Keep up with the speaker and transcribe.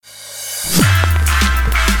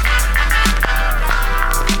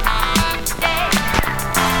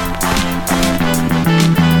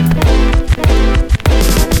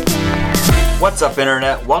What's up,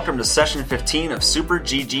 Internet? Welcome to Session 15 of Super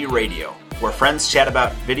GG Radio, where friends chat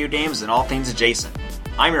about video games and all things adjacent.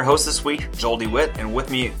 I'm your host this week, Joel DeWitt, and with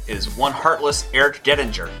me is one heartless Eric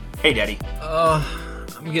Dedinger. Hey, Daddy.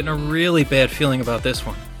 I'm getting a really bad feeling about this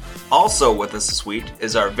one. Also with us this week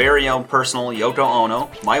is our very own personal Yoko Ono,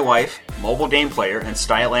 my wife, mobile game player, and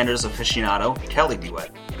Skylanders aficionado, Kelly DeWitt.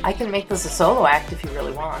 I can make this a solo act if you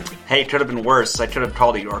really want. Hey, it could have been worse. I could have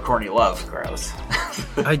called it Your Corny Love. Gross.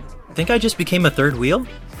 I think I just became a third wheel?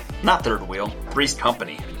 Not third wheel. Three's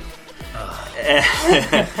company.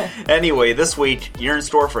 Anyway, this week, you're in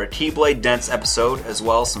store for a Keyblade Dense episode, as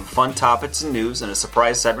well as some fun topics and news, and a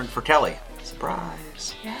surprise segment for Kelly.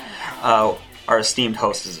 Surprise. Yeah. Our esteemed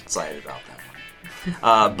host is excited about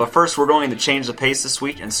that. But first, we're going to change the pace this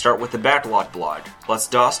week and start with the Backlog blog. Let's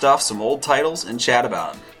dust off some old titles and chat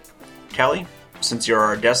about them. Kelly, since you're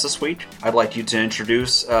our guest this week, I'd like you to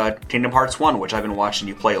introduce Kingdom Hearts 1, which I've been watching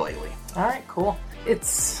you play lately. Alright, cool.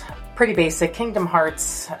 It's pretty basic. Kingdom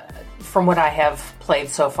Hearts, from what I have played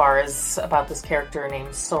so far, is about this character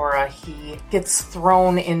named Sora. He gets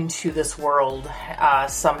thrown into this world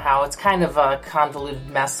somehow. It's kind of a convoluted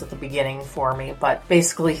mess at the beginning for me, but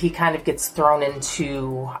basically he kind of gets thrown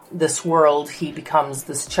into this world. He becomes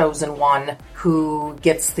this chosen one who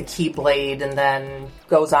gets the Keyblade and then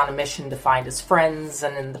goes on a mission to find his friends,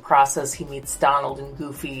 and in the process he meets Donald and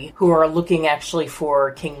Goofy, who are looking actually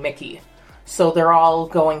for King Mickey. So they're all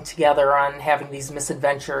going together on having these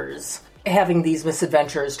misadventures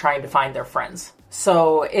trying to find their friends.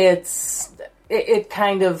 So it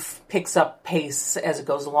kind of picks up pace as it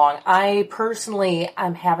goes along. I'm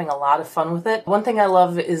having a lot of fun with it. One thing I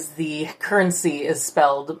love is the currency is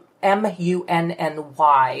spelled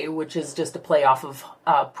Munny, which is just a play off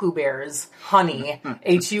of Pooh Bear's Honey,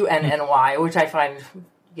 Hunny, which I find,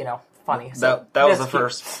 funny. So that was the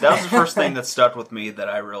first thing that stuck with me that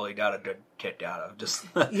I really got a good kick out of. Just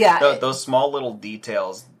those small little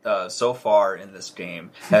details so far in this game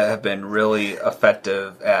have been really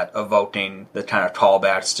effective at evoking the kind of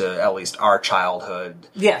callbacks to at least our childhood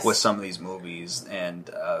with some of these movies and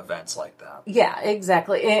events like that. Yeah,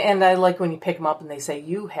 exactly. And I like when you pick them up and they say,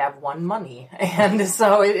 "You have won money," and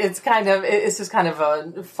so it's just kind of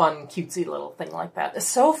a fun, cutesy little thing like that.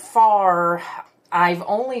 So far, I've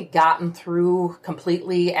only gotten through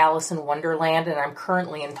completely Alice in Wonderland, and I'm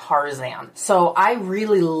currently in Tarzan. So I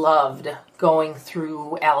really loved going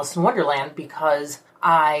through Alice in Wonderland because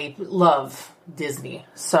I love Disney.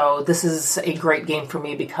 So this is a great game for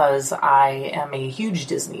me because I am a huge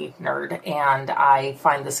Disney nerd, and I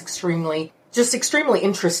find this extremely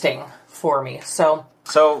interesting for me. So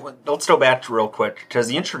let's go back real quick, because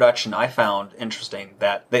the introduction I found interesting,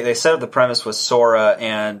 that they set up the premise with Sora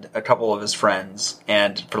and a couple of his friends,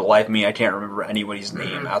 and for the life of me, I can't remember anybody's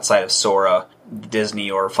name outside of Sora,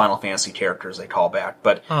 Disney, or Final Fantasy characters they call back.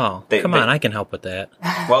 But come on, I can help with that.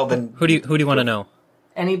 Well, then... Who do you want to know?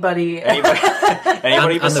 Anybody on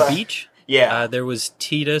the beach? Yeah. There was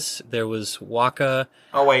Tidus, there was Waka.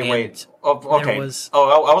 Oh, wait. Oh, okay.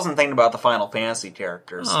 I wasn't thinking about the Final Fantasy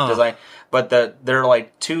characters. But they're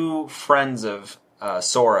like two friends of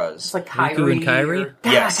Sora's. It's like Riku and Kairi?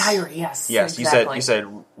 Yes. Kairi, yes. Yes, exactly. You said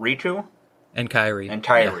Riku? And Kairi.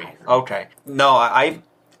 Yeah. Okay. No, I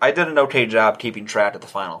did an okay job keeping track of the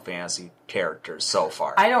Final Fantasy characters so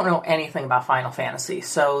far. I don't know anything about Final Fantasy,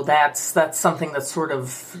 so that's something that's sort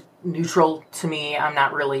of neutral to me. I'm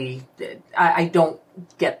not really... I don't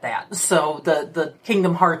get that. So the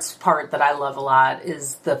Kingdom Hearts part that I love a lot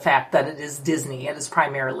is the fact that it is Disney. It is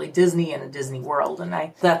primarily Disney and a Disney world,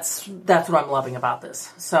 and that's what I'm loving about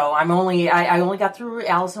this. So I only got through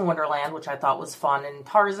Alice in Wonderland, which I thought was fun, and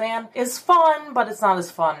Tarzan is fun, but it's not as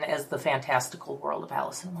fun as the fantastical world of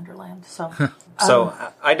Alice in Wonderland. So,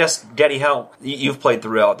 I just, Getty, you've played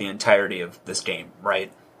throughout the entirety of this game,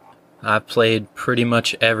 right? I've played pretty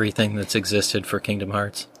much everything that's existed for Kingdom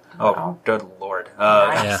Hearts. Oh, good lord!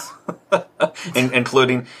 Nice. Yeah,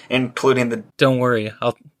 including the. Don't worry,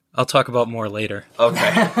 I'll talk about more later.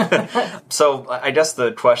 Okay. So I guess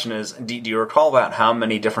the question is, do you recall about how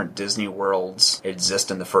many different Disney worlds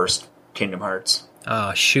exist in the first Kingdom Hearts?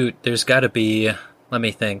 Oh shoot, there's got to be. Let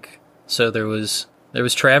me think. So there was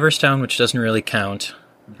Traverse Town, which doesn't really count.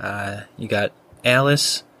 You got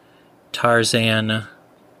Alice, Tarzan.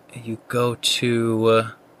 You go to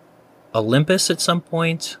Olympus at some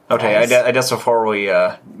point. Okay, I guess before we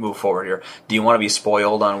move forward here, do you want to be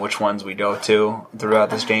spoiled on which ones we go to throughout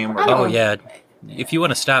this game? Oh, yeah. If you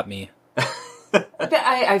want to stop me.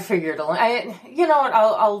 I figured. You know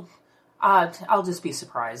what? I'll just be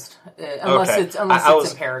surprised unless it's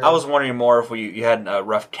imperative. I was wondering more if you had a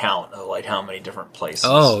rough count of like how many different places.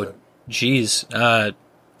 Oh, geez.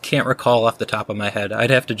 can't recall off the top of my head. I'd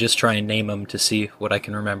have to just try and name them to see what I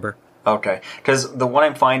can remember. Okay, because what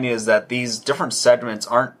I'm finding is that these different segments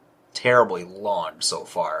aren't terribly long so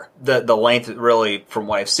far. The length really, from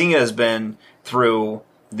what I've seen, has been through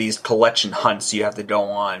these collection hunts you have to go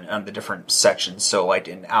on the different sections. So like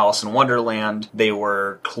in Alice in Wonderland, they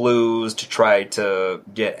were clues to try to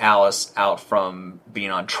get Alice out from being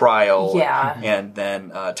on trial. Yeah. And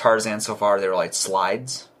then Tarzan, so far, they were like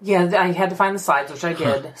slides. Yeah, I had to find the slides, which I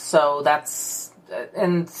did. So that's...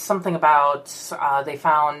 And something about they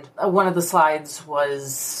found one of the slides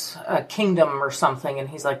was a kingdom or something, and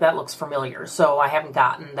he's like, that looks familiar. So I haven't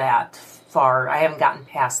gotten that far. I haven't gotten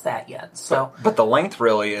past that yet. So, but the length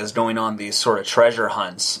really is going on these sort of treasure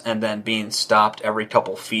hunts and then being stopped every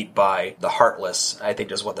couple feet by the Heartless, I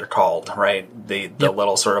think is what they're called, right? The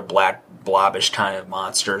little sort of black blobbish kind of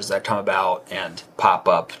monsters that come about and pop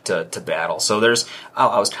up to battle. So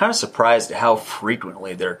I was kind of surprised at how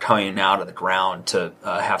frequently they're coming out of the ground to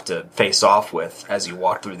have to face off with as you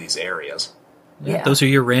walk through these areas. yeah. Those are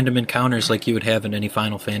your random encounters like you would have in any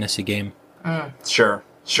Final Fantasy game.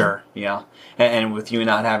 Sure, yeah. And with you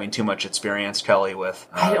not having too much experience, Kelly, with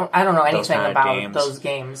I don't know anything kind of about games. those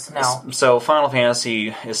games. No. So Final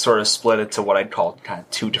Fantasy is sort of split into what I'd call kind of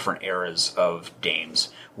two different eras of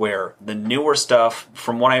games, where the newer stuff,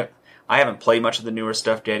 from what I haven't played much of the newer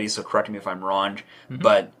stuff, Daddy, so correct me if I'm wrong,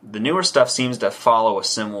 but the newer stuff seems to follow a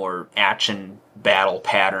similar action battle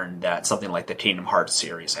pattern that something like the Kingdom Hearts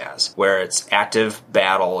series has, where it's active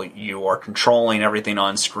battle, you are controlling everything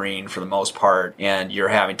on screen for the most part, and you're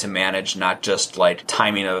having to manage not just like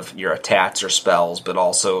timing of your attacks or spells, but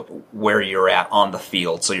also where you're at on the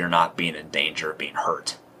field so you're not being in danger of being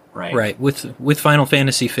hurt. Right. With Final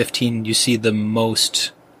Fantasy 15, you see the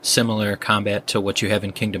most similar combat to what you have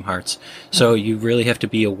in Kingdom Hearts. So you really have to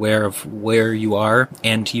be aware of where you are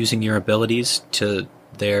and using your abilities to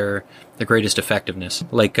the greatest effectiveness.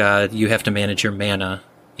 Like you have to manage your mana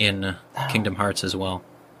in Kingdom Hearts as well.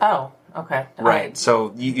 Oh, okay. Right.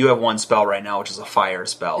 So you have one spell right now, which is a fire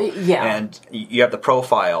spell. Yeah. And you have the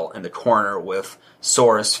profile in the corner with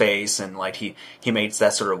Sora's face, and like he makes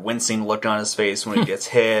that sort of wincing look on his face when he gets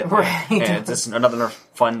hit. Right. And it's just another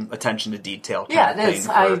fun attention to detail kind Yeah, of it thing is.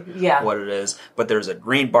 for what it is. But there's a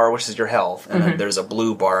green bar, which is your health, and then there's a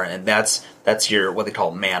blue bar, and that's your what they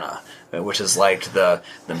call mana, which is like the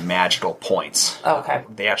magical points. Okay.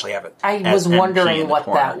 They actually have it. I as was MP wondering in the what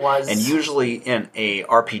corner. that was. And usually in a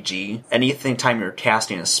RPG, anything time you're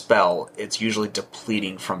casting a spell, it's usually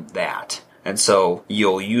depleting from that. And so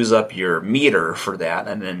you'll use up your meter for that,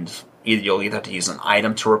 and then you'll either have to use an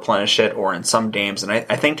item to replenish it, or in some games, and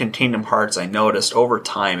I think in Kingdom Hearts I noticed over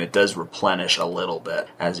time it does replenish a little bit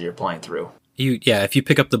as you're playing through. If you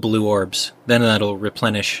pick up the blue orbs, then that'll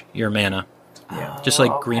replenish your mana. Yeah. Just like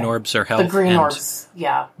okay. green orbs are health. The green and orbs,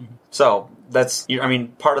 yeah. So that's,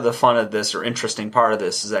 part of the fun of this, or interesting part of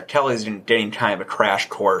this, is that Kelly's getting kind of a crash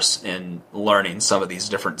course in learning some of these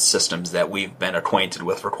different systems that we've been acquainted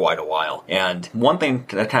with for quite a while. And one thing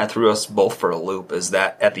that kind of threw us both for a loop is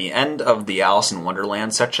that at the end of the Alice in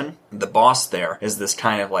Wonderland section, the boss there is this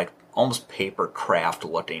kind of like almost paper craft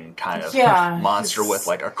looking kind of monster with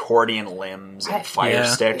like accordion limbs and fire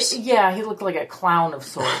sticks. Yeah, he looked like a clown of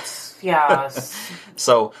sorts. Yeah.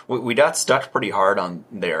 So we got stuck pretty hard on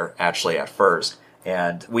there actually at first.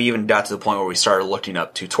 And we even got to the point where we started looking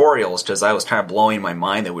up tutorials, because I was kind of blowing my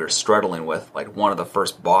mind that we were struggling with like one of the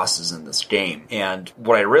first bosses in this game. And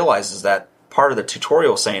what I realized is that part of the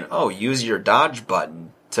tutorial saying, use your dodge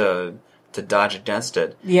button to dodge against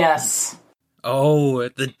it. Yes. Oh,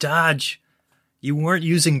 the dodge. You weren't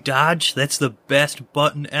using dodge? That's the best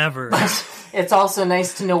button ever. It's also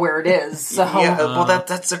nice to know where it is. So. Yeah, well,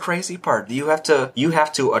 that's the crazy part. You have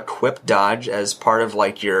to equip dodge as part of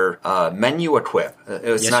like your menu equip.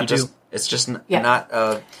 It's Yes, not you just do. it's just not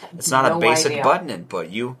it's not No a basic idea. button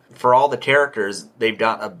input. For all the characters, they've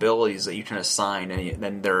got abilities that you can assign, and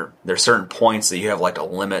then there's certain points that you have like a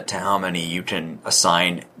limit to how many you can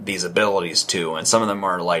assign these abilities to, and some of them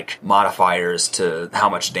are like modifiers to how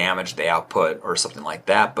much damage they output or something like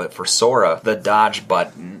that. But for Sora, the dodge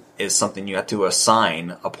button is something you have to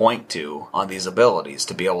assign a point to on these abilities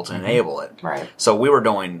to be able to enable it. Right. So we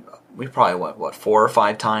probably went, 4 or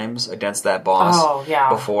 5 times against that boss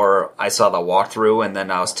before I saw the walkthrough, and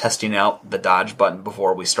then I was testing out the dodge button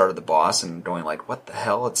before we started the boss and going like, what the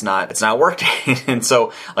hell? It's not working. And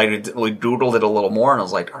so like we doodled it a little more, and I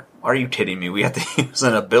was like, are you kidding me? We have to use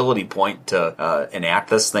an ability point to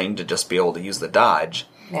enact this thing to just be able to use the dodge.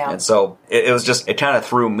 Yeah. And so it kind of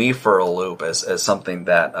threw me for a loop as something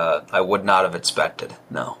that I would not have expected.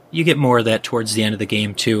 No. You get more of that towards the end of the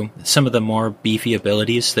game, too. Some of the more beefy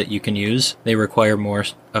abilities that you can use, they require more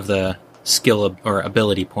of the skill or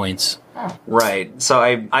ability points. Oh. Right. So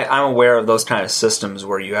I'm aware of those kind of systems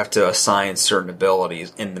where you have to assign certain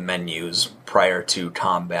abilities in the menus prior to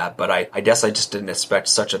combat, but I guess I just didn't expect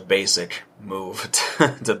such a basic move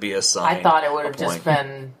to be assigned. I thought it would have just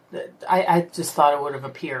been... I just thought it would have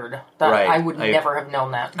appeared. Right. I would never have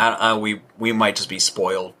known that. We might just be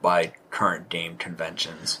spoiled by current game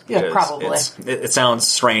conventions. Yeah, probably. It sounds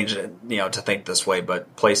strange, to think this way,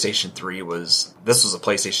 but PlayStation 3 was a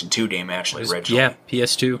PlayStation 2 game actually originally. Yeah,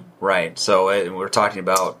 PS2. Right. So we're talking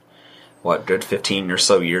about what, good 15 or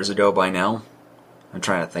so years ago by now. I'm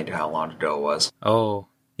trying to think of how long ago it was. Oh,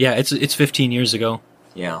 yeah, it's 15 years ago.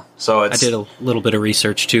 Yeah. So I did a little bit of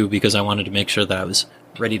research too because I wanted to make sure that I was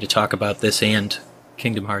ready to talk about this and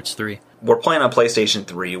Kingdom Hearts 3. We're playing on PlayStation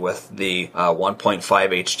 3 with the 1.5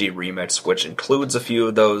 HD remix, which includes a few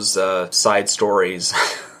of those side stories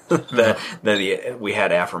that we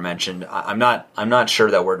had aforementioned. I'm not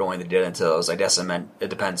sure that we're going to get into those. I guess it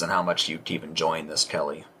depends on how much you keep enjoying this,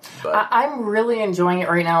 Kelly. But I'm really enjoying it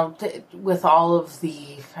right now with all of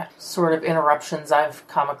the sort of interruptions I've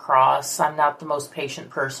come across. I'm not the most patient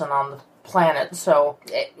person on the planet, so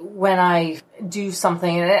when I do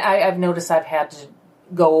something, and I've noticed I've had to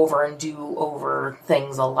go over and do over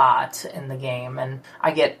things a lot in the game, and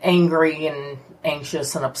I get angry and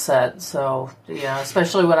anxious and upset. So,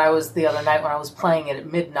 especially when I was the other night when I was playing it at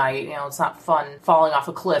midnight, it's not fun falling off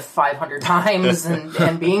a cliff 500 times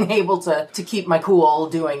and being able to keep my cool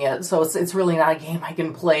doing it. So it's really not a game I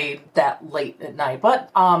can play that late at night.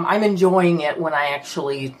 But I'm enjoying it when I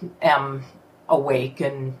actually am awake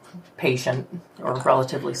and patient, or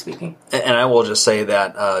relatively speaking. And I will just say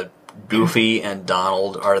that Goofy and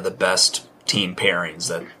Donald are the best team pairings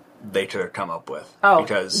that they could have come up with. Oh,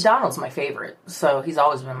 because Donald's my favorite, so he's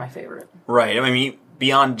always been my favorite. Right. I mean,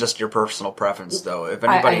 beyond just your personal preference, though, if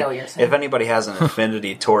I know what you're saying. If anybody has an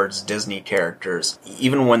affinity towards Disney characters,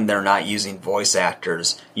 even when they're not using voice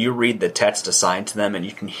actors, you read the text assigned to them and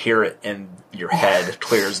you can hear it in your head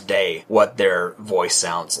clear as day what their voice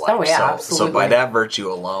sounds like. Oh, yeah, so absolutely. by that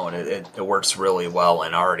virtue alone, it works really well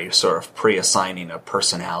in already sort of pre-assigning a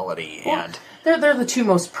personality. Well, and they're the two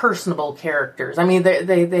most personable characters. I mean,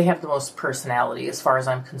 they have the most personality as far as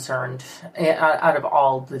I'm concerned out of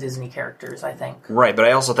all the Disney characters, I think. Right, but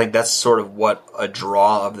I also think that's sort of what a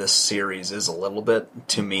draw of this series is a little bit,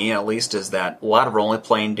 to me at least, is that a lot of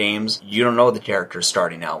role-playing games, you don't know the characters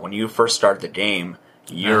starting out. When you first start the game,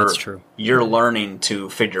 that's true. You're learning to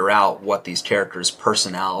figure out what these characters'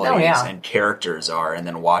 personalities and characters are, and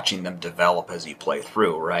then watching them develop as you play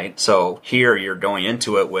through, right? So here you're going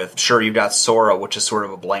into it with, sure, you've got Sora, which is sort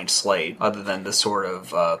of a blank slate, other than the sort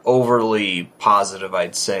of overly positive,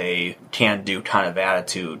 I'd say, can-do kind of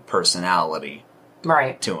attitude personality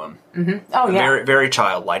to him. Mm-hmm. Oh, yeah. Very, very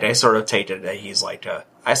childlike. I sort of take it that he's like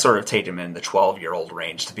I sort of take him in the 12-year-old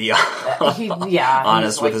range, to be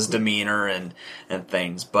honest with his demeanor and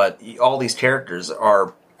things. But all these characters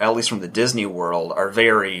are, at least from the Disney world, are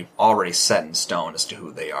very already set in stone as to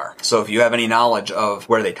who they are. So if you have any knowledge of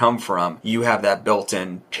where they come from, you have that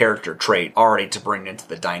built-in character trait already to bring into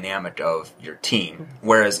the dynamic of your team.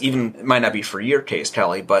 Whereas even, it might not be for your case,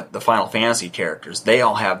 Kelly, but the Final Fantasy characters, they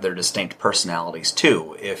all have their distinct personalities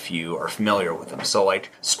too, if you are familiar with them. So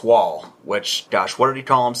like Squall, which, gosh, what did he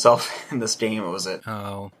call himself in this game? Was it?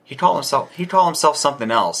 Oh. He called himself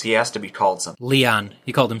something else. He has to be called something. Leon.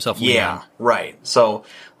 He called himself Leon. Yeah, right. So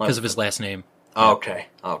because of his last name. Okay.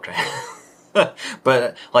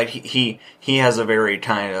 But like he has a very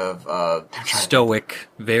kind of stoic,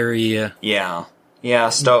 very stoic.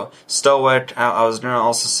 I was gonna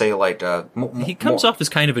also say like he comes off as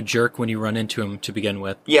kind of a jerk when you run into him to begin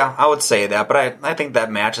with. Yeah, I would say that, but I think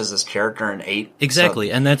that matches his character in 8. Exactly,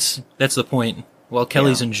 so. And that's the point. While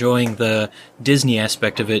Kelly's enjoying the Disney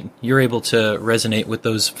aspect of it, you're able to resonate with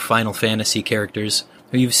those Final Fantasy characters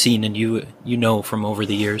who you've seen and you know from over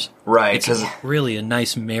the years. Right. It's really a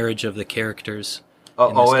nice marriage of the characters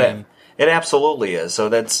in this game. It absolutely is.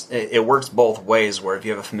 So it works both ways, where if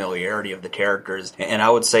you have a familiarity of the characters, and I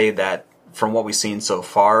would say that from what we've seen so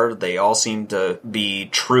far, they all seem to be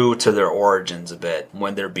true to their origins a bit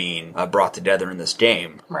when they're being brought together in this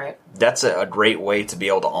game. Right. that's a great way to be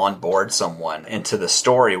able to onboard someone into the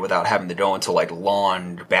story without having to go into like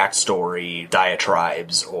long backstory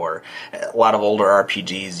diatribes. Or a lot of older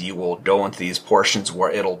RPGs, you will go into these portions where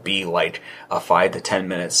it'll be like a 5 to 10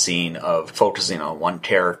 minute scene of focusing on one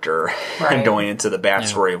character and going into the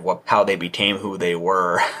backstory of how they became who they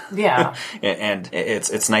were. Yeah. And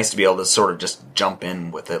it's nice to be able to sort of just jump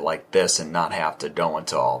in with it like this and not have to go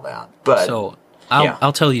into all that. But So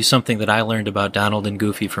I'll tell you something that I learned about Donald and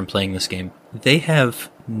Goofy from playing this game. They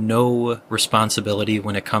have no responsibility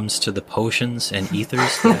when it comes to the potions and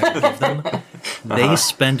ethers that I give them. They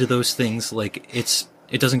spend those things like it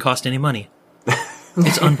doesn't cost any money.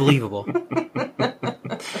 It's unbelievable.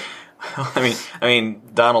 I mean,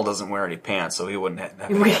 Donald doesn't wear any pants, so he wouldn't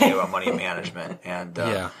have any idea about money management. And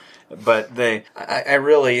but I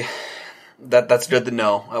really that's good to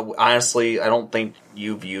know. Honestly, I don't think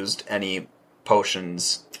you've used any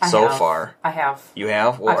potions so far. I have. You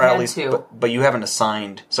have? I've had two. But you haven't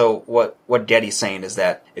assigned. So what Getty's saying is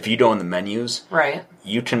that if you go in the menus, right,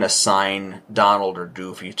 you can assign Donald or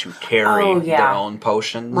Goofy to carry their own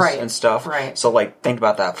potions and stuff. Right. So, like, think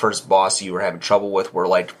about that first boss you were having trouble with where,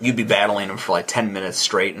 like, you'd be battling him for, like, 10 minutes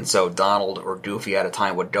straight, and so Donald or Goofy at a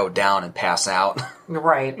time would go down and pass out.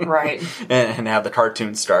 Right. and have the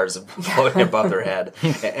cartoon stars floating above their head.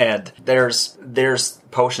 And there's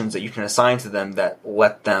potions that you can assign to them that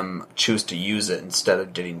let them choose to use it instead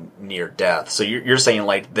of getting near death. So you're saying,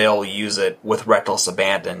 like, they'll use it with reckless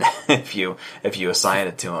abandon if you assign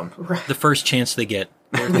it to them. The first chance they get,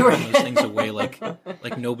 they're throwing those things away like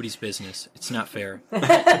nobody's business. It's not fair.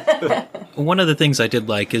 One of the things I did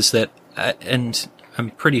like is that, and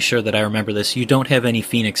I'm pretty sure that I remember this, you don't have any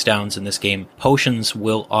Phoenix Downs in this game. Potions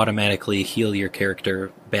will automatically heal your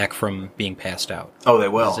character back from being passed out. Oh, they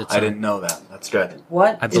will. I didn't know that. That's good.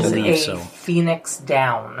 What is a Phoenix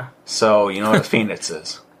Down? So, you know what a Phoenix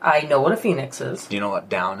is? I know what a Phoenix is. Do you know what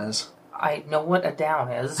down is? I know what a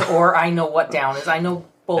down is, or I know what down is. I know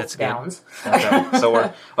both downs. Okay.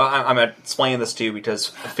 So I'm explaining this to you because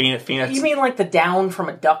Phoenix... You mean like the down from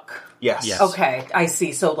a duck? Yes. Okay, I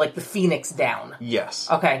see. So like the Phoenix down. Yes.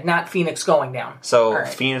 Okay, not Phoenix going down. So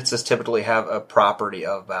Phoenixes typically have a property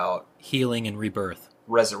about... healing and rebirth.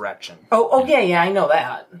 Resurrection. Oh, yeah, I know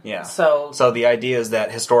that. Yeah. So the idea is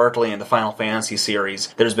that historically in the Final Fantasy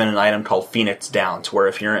series, there's been an item called Phoenix Downs, where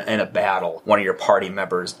if you're in a battle, one of your party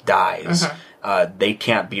members dies, they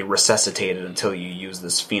can't be resuscitated until you use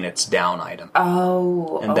this Phoenix Down item.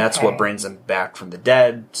 Oh, and that's what brings them back from the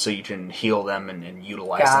dead, so you can heal them and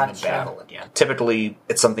utilize them in battle again. Typically,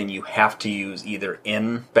 it's something you have to use either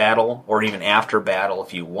in battle or even after battle.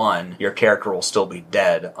 If you won, your character will still be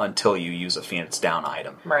dead until you use a Phoenix Down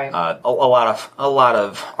item. Right. A lot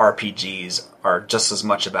of RPGs are just as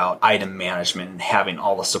much about item management and having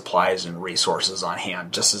all the supplies and resources on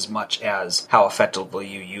hand, just as much as how effectively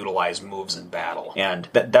you utilize moves in battle. And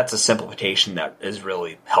that's a simplification that is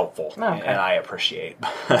really helpful, and I appreciate.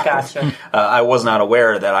 Gotcha. I was not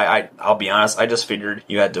aware that I'll be honest, I just figured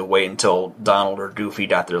you had to wait until Donald or Goofy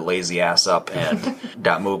got their lazy ass up and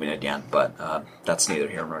got moving again, but that's neither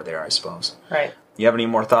here nor there, I suppose. Right. You have any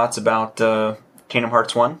more thoughts about Kingdom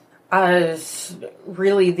Hearts 1?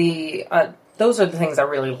 Really, those are the things I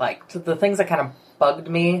really liked. The things that kind of bugged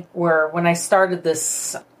me were when I started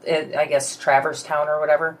this, I guess, Traverse Town or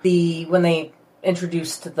whatever, when they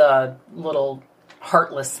introduced the little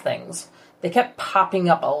heartless things, they kept popping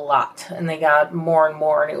up a lot, and they got more and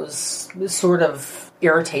more, and it was sort of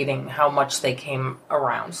irritating how much they came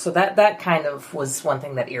around. So that kind of was one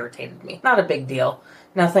thing that irritated me. Not a big deal.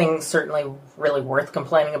 Nothing certainly really worth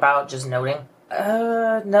complaining about, just noting.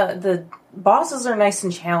 No, the bosses are nice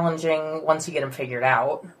and challenging once you get them figured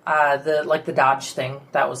out. The dodge thing,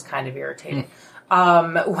 that was kind of irritating.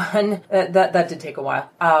 That did take a while.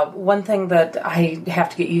 One thing that I have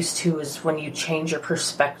to get used to is when you change your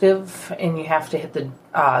perspective and you have to hit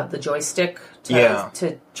the joystick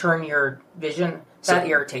to turn your vision. That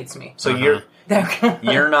irritates me. So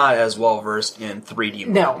you're not as well versed in 3D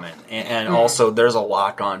movement, and also there's a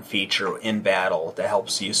lock-on feature in battle that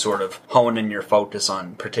helps you sort of hone in your focus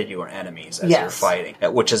on particular enemies as you're fighting,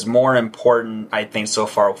 which is more important, I think, so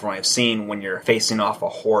far from what I've seen when you're facing off a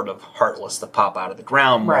horde of Heartless that pop out of the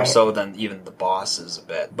ground, more so than even the bosses a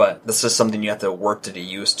bit. But this is something you have to work to get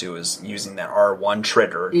used to, is using that R1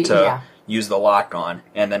 trigger to use the lock on,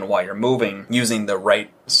 and then while you're moving, using the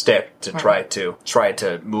right stick to try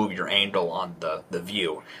to move your angle on the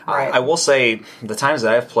view. I will say, the times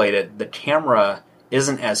that I've played it, the camera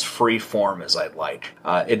isn't as free form as I'd like.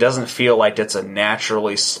 It doesn't feel like it's a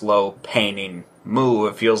naturally slow painting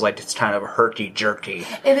move. It feels like it's kind of herky-jerky.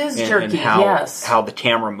 It is jerky, how the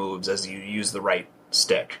camera moves as you use the right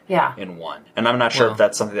stick Yeah. in one. And I'm not sure Well- if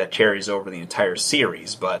that's something that carries over the entire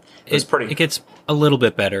series, but it's pretty... It gets a little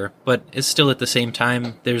bit better, but it's still at the same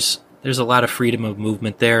time, there's a lot of freedom of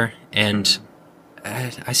movement there, and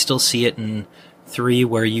I still see it in 3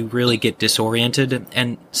 where you really get disoriented,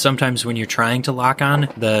 and sometimes when you're trying to lock on,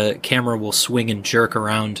 the camera will swing and jerk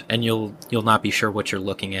around, and you'll not be sure what you're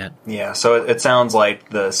looking at. Yeah, so it sounds like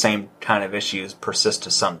the same kind of issues persist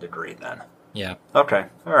to some degree then. Yeah. Okay,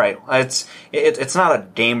 all right. It's not a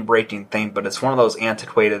game-breaking thing, but it's one of those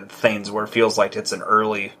antiquated things where it feels like it's an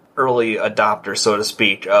early adopter, so to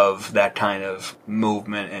speak, of that kind of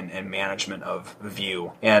movement and management of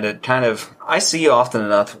view. And it kind of, I see often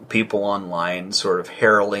enough people online sort of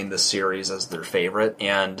heralding the series as their favorite,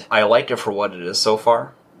 and I like it for what it is so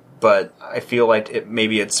far, but I feel like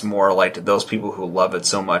maybe it's more like those people who love it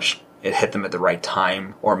so much, it hit them at the right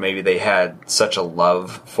time, or maybe they had such a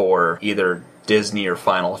love for either Disney or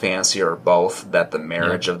Final Fantasy or both that the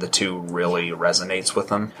marriage of the two really resonates with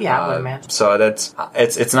them. Yeah, I would imagine. So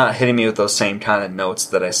it's not hitting me with those same kind of notes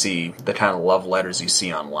that I see, the kind of love letters you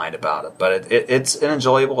see online about it. But it's an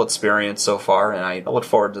enjoyable experience so far, and I look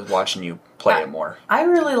forward to watching you play it more. I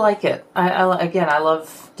really like it. I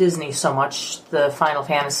love Disney so much. The Final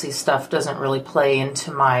Fantasy stuff doesn't really play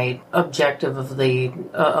into my objective of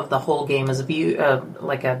the whole game as a view,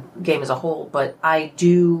 like a game as a whole. But I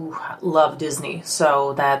do love Disney,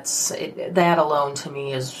 so that alone to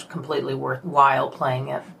me is completely worthwhile playing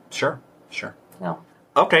it. Sure. No.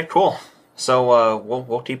 Okay, cool. So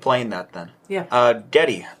we'll keep playing that then. Yeah.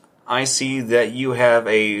 Getty, I see that you have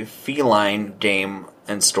a feline game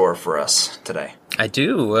in store for us today. I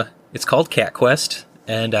do. It's called Cat Quest,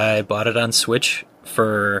 and I bought it on Switch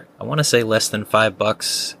for, I want to say, less than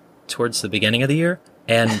 $5 towards the beginning of the year.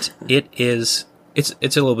 And it's a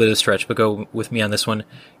little bit of a stretch, but go with me on this one.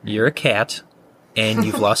 You're a cat, and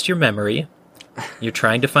you've lost your memory. You're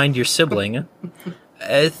trying to find your sibling.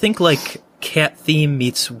 Think like Cat Theme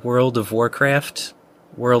meets World of Warcraft,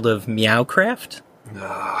 World of Meowcraft.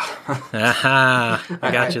 Aha!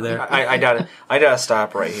 I got you there. I gotta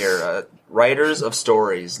stop right here. Writers of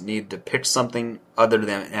stories need to pick something other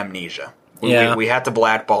than Amnesia. We had to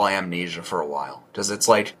blackball Amnesia for a while because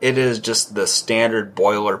it is just the standard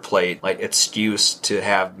boilerplate excuse to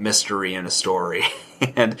have mystery in a story.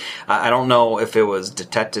 And I don't know if it was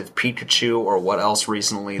Detective Pikachu or what else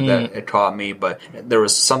recently that it caught me, but there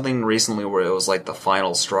was something recently where it was like the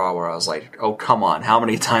final straw where I was like, oh, come on, how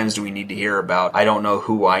many times do we need to hear about I don't know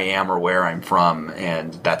who I am or where I'm from,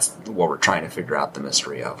 and that's what we're trying to figure out the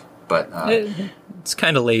mystery of. But it's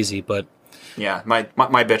kind of lazy, but... Yeah, my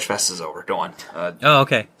bitch fest is over. Go on.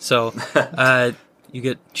 Okay. So you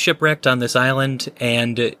get shipwrecked on this island,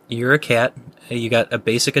 and you're a cat. You got a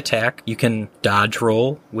basic attack. You can dodge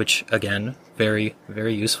roll, which, again, very,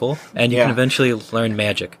 very useful. And you can eventually learn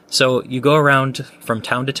magic. So you go around from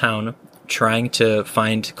town to town trying to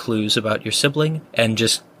find clues about your sibling and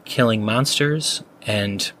just killing monsters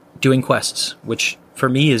and doing quests, which for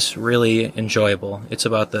me is really enjoyable. It's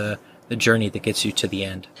about the journey that gets you to the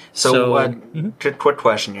end. So quick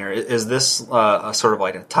question here. Is this a sort of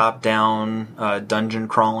like a top-down dungeon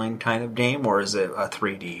crawling kind of game, or is it a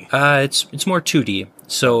 3D? It's more 2D.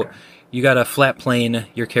 So you got a flat plane,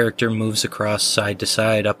 your character moves across side to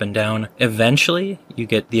side, up and down. Eventually, you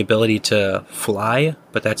get the ability to fly,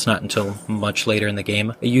 but that's not until much later in the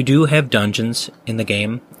game. You do have dungeons in the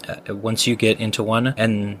game once you get into one,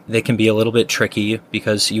 and they can be a little bit tricky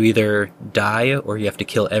because you either die or you have to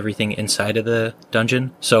kill everything inside of the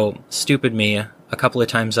dungeon. So, stupid me, a couple of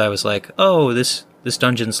times I was like, oh, this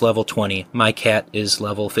dungeon's level 20. My cat is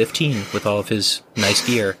level 15 with all of his nice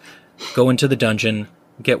gear. Go into the dungeon,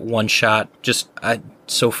 get one shot. I'm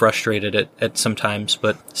so frustrated at sometimes,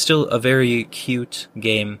 but still a very cute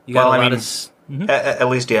game. You got at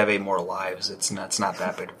least you have 8 more lives. It's not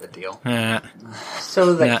that big of a deal.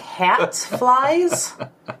 So the cat flies?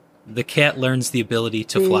 The cat learns the ability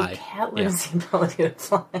to fly. The cat learns the ability to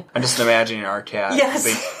fly. I'm just imagining our cat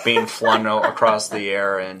being flung across the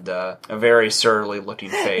air and a very surly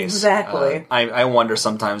looking face. Exactly. I wonder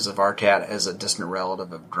sometimes if our cat is a distant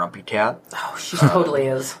relative of Grumpy Cat. Oh, she totally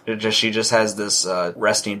is. She just has this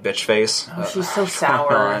resting bitch face. Oh, she's so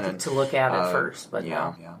sour to look at first. But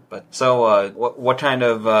yeah. But so, what kind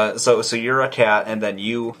of so you're a cat, and then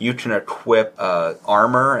you can equip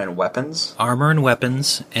armor and weapons. Armor and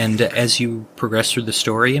weapons, and And as you progress through the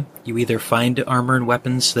story, you either find armor and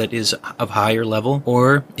weapons that is of higher level,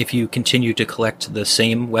 or if you continue to collect the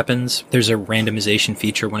same weapons, there's a randomization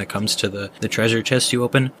feature when it comes to the treasure chest you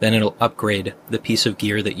open, then it'll upgrade the piece of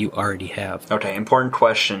gear that you already have. Okay, important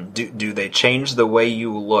question. Do they change the way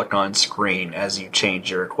you look on screen as you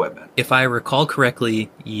change your equipment? If I recall correctly,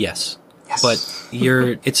 yes. Yes.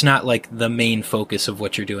 But it's not like the main focus of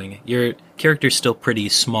what you're doing. Your character's still pretty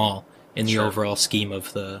small in the overall scheme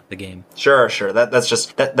of the game. Sure.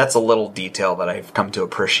 That's a little detail that I've come to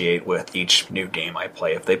appreciate with each new game I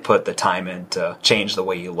play. If they put the time in to change the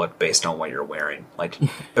way you look based on what you're wearing. Like,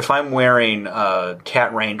 if I'm wearing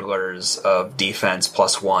Cat Wranglers of defense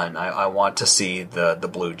 +1, I want to see the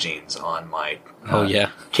blue jeans on my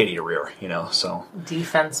kitty rear, so...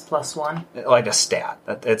 Defense +1? Like a stat.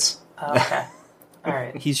 It's... Okay. All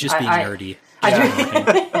right. He's just being nerdy. I don't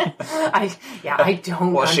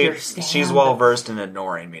understand. She's well versed in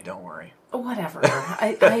ignoring me. Don't worry. Whatever.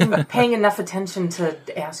 I'm paying enough attention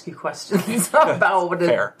to ask you questions about what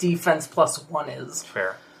a defense +1 is.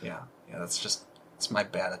 Fair. Yeah. It's my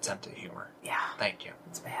bad attempt at humor. Yeah. Thank you.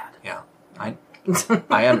 It's bad. Yeah. I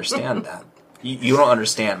understand that. You don't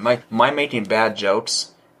understand. My making bad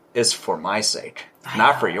jokes is for my sake.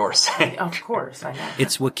 Not for your sake. Of course, I know.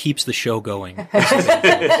 It's what keeps the show going.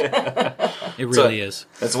 It really is.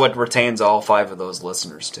 That's what retains all 5 of those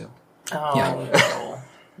listeners, too. Oh,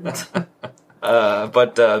 no.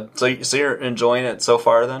 So you're enjoying it so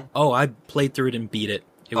far, then? Oh, I played through it and beat it.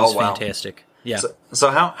 It was fantastic. Yeah. So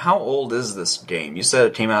how old is this game? You said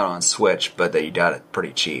it came out on Switch, but that you got it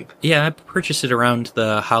pretty cheap. Yeah, I purchased it around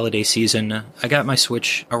the holiday season. I got my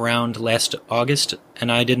Switch around last August, and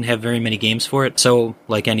I didn't have very many games for it. So,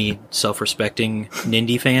 like any self-respecting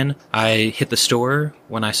Nindy fan, I hit the store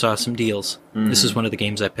when I saw some deals. This is one of the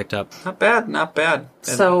games I picked up. Not bad.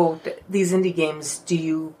 So, these indie games,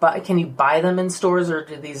 can you buy them in stores, or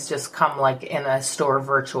do these just come like in a store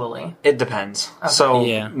virtually? It depends. Okay.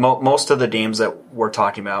 So, most of the games that we're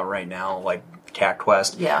talking about right now, like Cat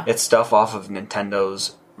Quest, it's stuff off of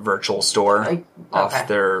Nintendo's virtual store off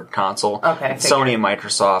their console. Okay, Sony and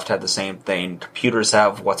Microsoft have the same thing. Computers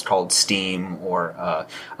have what's called Steam or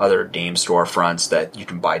other game storefronts that you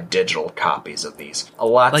can buy digital copies of these.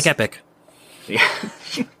 Like Epic. Yeah.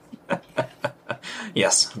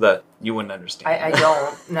 Yes, you wouldn't understand. I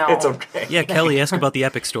don't know. It's okay. Yeah, Kelly, ask about the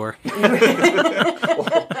Epic Store. We'll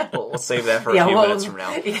save that for a few minutes from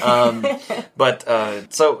now. But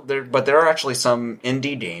there are actually some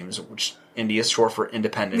indie games, which indie is short for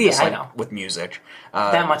independent, I know. with music.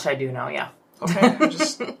 That much I do know, yeah. Okay,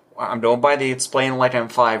 I'm going by the explain like I'm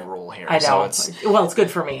 5 rule here. I know. So it's good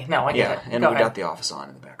for me. No, I get it. And we got The Office on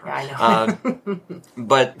in the background. Yeah, I know.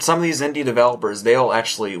 But some of these indie developers, they'll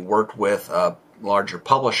actually work with larger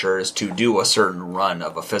publishers to do a certain run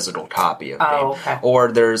of a physical copy of a game. Okay.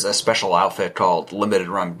 Or there's a special outfit called Limited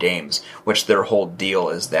Run Games, which their whole deal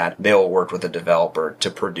is that they'll work with a developer to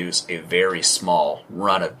produce a very small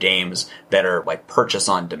run of games that are like purchase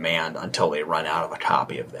on demand until they run out of a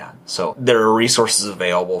copy of that. So there are resources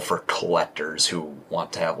available for collectors who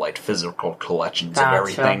want to have like physical collections of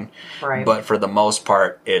everything. Right. But for the most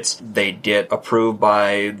part, they get approved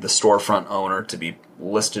by the storefront owner to be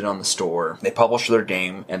listed on the store. They publish their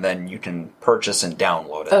game, and then you can purchase and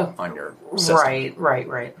download it on your system.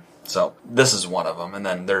 Right. So this is one of them, and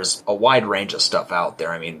then there's a wide range of stuff out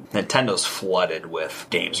there. I mean, Nintendo's flooded with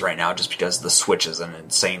games right now just because the Switch is an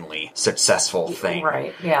insanely successful thing.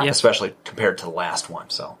 Right, yeah. Especially compared to the last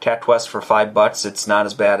one. So Cat Quest for $5, it's not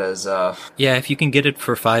as bad as... Yeah, if you can get it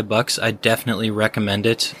for $5, I definitely recommend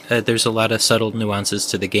it. There's a lot of subtle nuances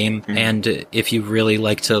to the game, and if you really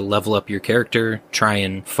like to level up your character, try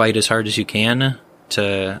and fight as hard as you can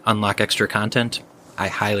to unlock extra content, I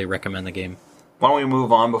highly recommend the game. Why don't we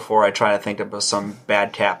move on before I try to think of some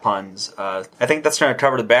bad cat puns? I think that's going to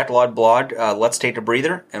cover the Backlog blog. Let's take a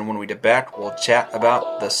breather, and when we get back, we'll chat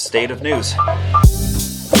about the state of news.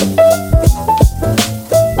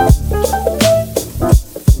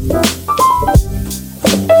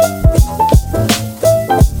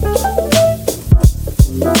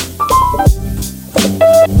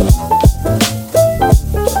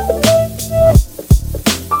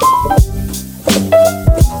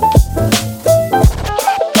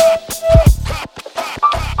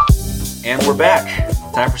 And we're back.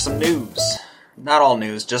 Time for some news. Not all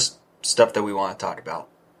news, just stuff that we want to talk about.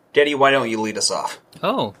 Daddy, why don't you lead us off?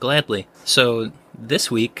 Oh, gladly. So, this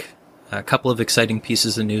week, a couple of exciting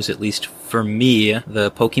pieces of news, at least for me.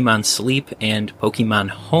 The Pokemon Sleep and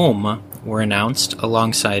Pokemon Home were announced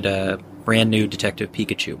alongside a brand new Detective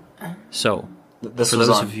Pikachu. So, This for was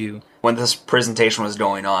those on, of you... when this presentation was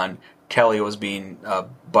going on, Kelly was being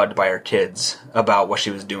bugged by her kids about what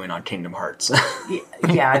she was doing on Kingdom Hearts.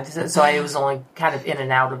 Yeah, so I was only kind of in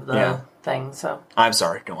and out of the thing, so... I'm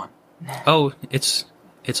sorry, go on. Oh, it's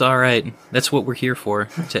all right. That's what we're here for,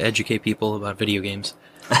 to educate people about video games.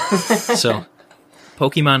 So,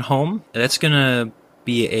 Pokemon Home, that's going to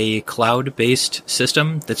be a cloud-based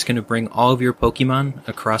system that's going to bring all of your Pokemon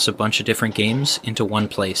across a bunch of different games into one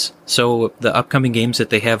place. So the upcoming games that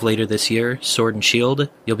they have later this year, Sword and Shield,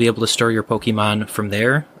 you'll be able to store your Pokemon from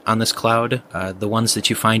there on this cloud. The ones that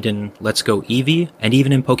you find in Let's Go Eevee, and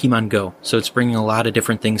even in Pokemon Go. So it's bringing a lot of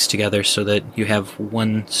different things together so that you have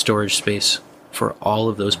one storage space for all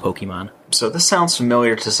of those Pokemon. So this sounds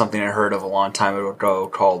familiar to something I heard of a long time ago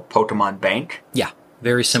called Pokemon Bank. Yeah,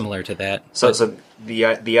 very similar to that. So the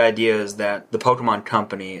idea is that the Pokemon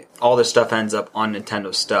Company, all this stuff ends up on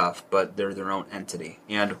Nintendo stuff, but they're their own entity.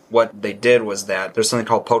 And what they did was that there's something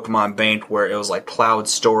called Pokemon Bank, where it was like cloud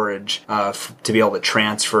storage to be able to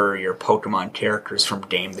transfer your Pokemon characters from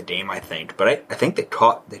game to game, I think. But I think they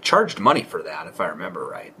charged money for that, if I remember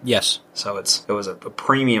right. Yes. So it was a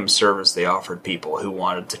premium service they offered people who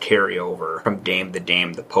wanted to carry over from game to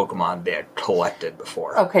game the Pokemon they had collected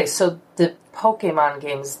before. Okay, so the Pokemon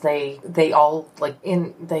games, they all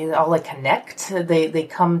connect. They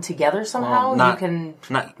come together somehow. Well, you can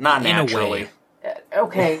not naturally.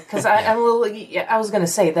 Okay, because I'm a little. Yeah, I was going to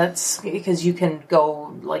say that's because you can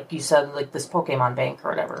go, like you said, like this Pokemon Bank or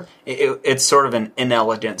whatever. It's sort of an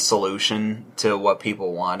inelegant solution to what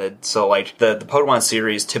people wanted. So, like the Pokemon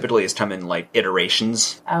series typically has come in like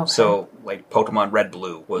iterations. Okay. So, like Pokemon Red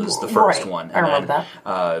Blue was the first one. And I remember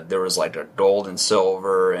that. There was like a Gold and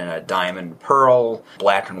Silver and a Diamond and Pearl,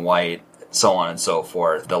 Black and White, so on and so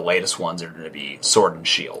forth. The latest ones are going to be Sword and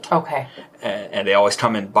Shield. Okay. And they always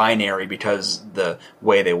come in binary because the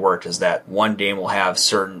way they work is that one game will have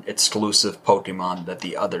certain exclusive Pokemon that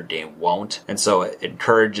the other game won't. And so it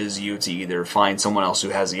encourages you to either find someone else who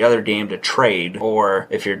has the other game to trade, or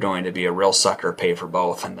if you're going to be a real sucker, pay for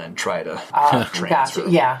both and then try to transfer. Gotcha.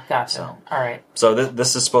 Yeah, gotcha. So, all right. So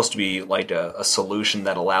this is supposed to be like a solution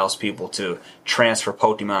that allows people to transfer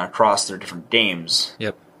Pokemon across their different games.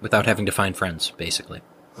 Yep. Without having to find friends, basically.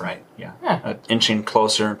 Right, yeah. Inching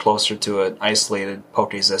closer and closer to an isolated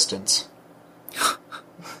Poke-existence.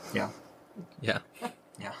 Yeah. Yeah.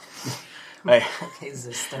 Yeah.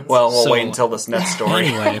 Existence. Well, we'll wait until this next story.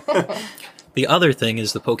 Anyway, the other thing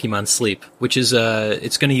is the Pokemon Sleep, which is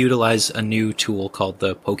it's going to utilize a new tool called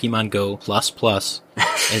the Pokemon Go Plus.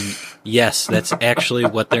 And yes, that's actually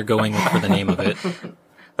what they're going with for the name of it.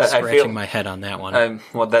 Scratching my head on that one.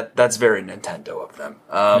 Well, that's very Nintendo of them.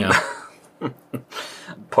 Yeah.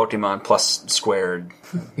 Pokemon Plus squared.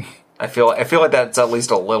 I feel like that's at least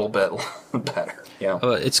a little bit better. Yeah.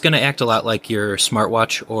 It's going to act a lot like your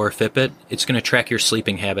smartwatch or Fitbit. It's going to track your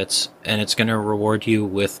sleeping habits, and it's going to reward you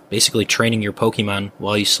with basically training your Pokemon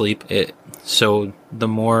while you sleep. So the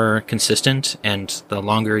more consistent and the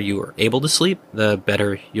longer you are able to sleep, the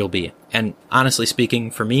better you'll be. And honestly speaking,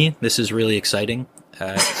 for me, this is really exciting.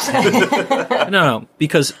 No,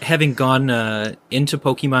 because having gone into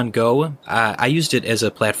Pokemon Go, I used it as a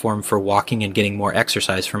platform for walking and getting more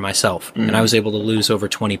exercise for myself. Mm. And I was able to lose over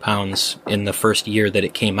 20 pounds in the first year that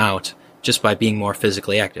it came out just by being more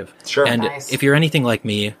physically active. Sure. And nice. If you're anything like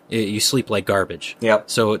me, you sleep like garbage. Yep.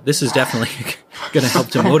 So this is definitely going to help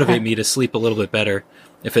to motivate me to sleep a little bit better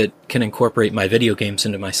if it can incorporate my video games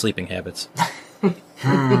into my sleeping habits.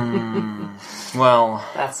 Well,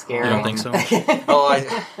 that's scary. You don't think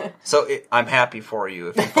so? I'm happy for you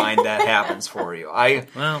if you find that happens for you. I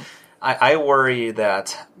worry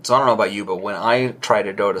that. So I don't know about you, but when I try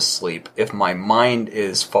to go to sleep, if my mind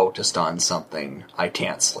is focused on something, I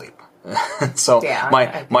can't sleep. So yeah,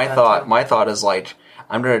 my thought is like,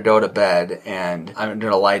 I'm going to go to bed and I'm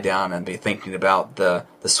going to lie down and be thinking about the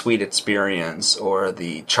sweet experience or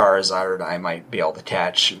the Charizard I might be able to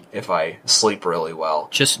catch if I sleep really well.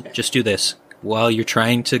 Just do this. While you're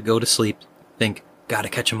trying to go to sleep, think, gotta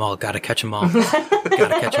catch them all, gotta catch them all.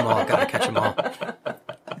 Gotta catch them all, gotta catch them all.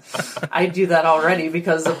 I do that already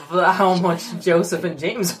because of how much Joseph and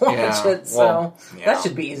James watch it, so that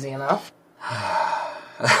should be easy enough.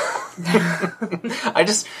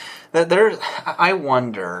 I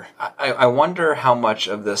wonder how much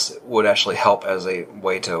of this would actually help as a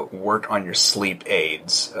way to work on your sleep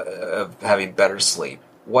aids, of having better sleep.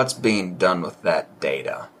 What's being done with that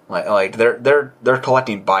data? Like they're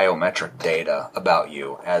collecting biometric data about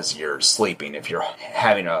you as you're sleeping. If you're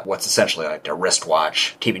having what's essentially like a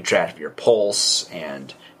wristwatch, keeping track of your pulse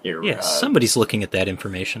and your somebody's looking at that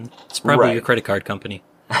information. It's probably your credit card company.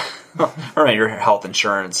 Or your health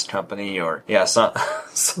insurance company, or some.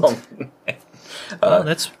 Well,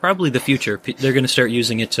 that's probably the future. They're going to start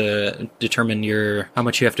using it to determine how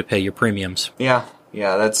much you have to pay your premiums. Yeah.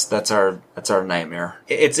 Yeah, that's our nightmare.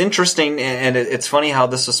 It's interesting, and it's funny how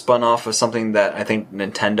this was spun off of something that I think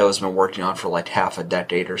Nintendo has been working on for like half a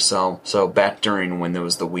decade or so. So back during when there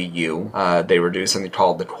was the Wii U, they were doing something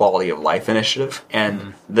called the Quality of Life Initiative,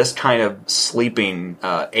 and this kind of sleeping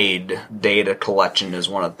aid data collection is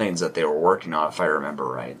one of the things that they were working on, if I remember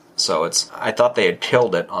right. So I thought they had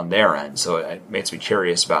killed it on their end, so it makes me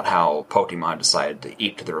curious about how Pokemon decided to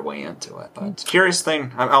eke their way into it. But it's a curious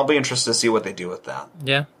thing. I'll be interested to see what they do with that.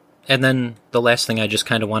 Yeah. And then the last thing I just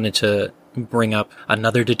kind of wanted to bring up,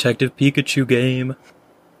 another Detective Pikachu game.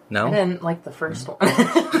 No? I didn't like the first one.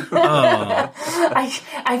 Oh.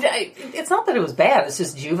 It's not that it was bad, it's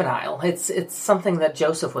just juvenile. It's something that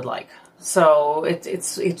Joseph would like. So it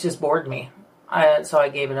just bored me. So I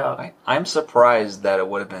gave it up. I'm surprised that it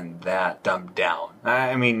would have been that dumbed down.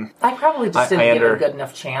 I mean, I probably just didn't give it a good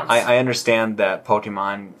enough chance. I understand that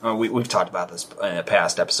Pokemon. We've talked about this in a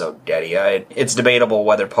past episode, Getty. It's debatable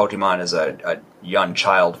whether Pokemon is a young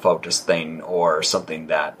child-focused thing or something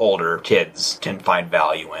that older kids can find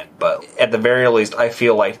value in. But at the very least, I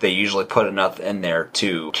feel like they usually put enough in there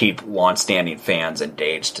to keep long-standing fans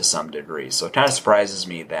engaged to some degree. So it kind of surprises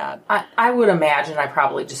me that... I would imagine I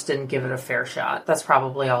probably just didn't give it a fair shot. That's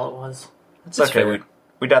probably all it was. It's okay.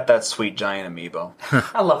 We got that sweet giant amiibo.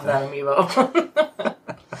 I love that amiibo.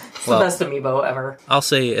 It's the best amiibo ever. I'll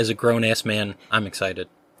say, as a grown-ass man, I'm excited.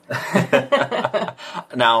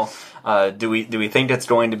 Now, do we think it's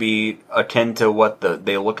going to be akin to what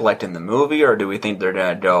they look like in the movie, or do we think they're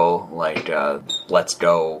going to go like Let's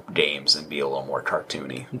Go games and be a little more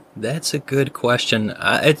cartoony? That's a good question.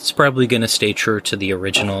 It's probably going to stay true to the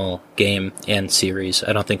original game and series.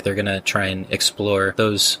 I don't think they're going to try and explore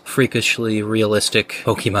those freakishly realistic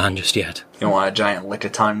Pokemon just yet. You don't want a giant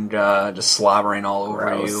Lickitung just slobbering all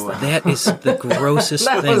over you. That is the grossest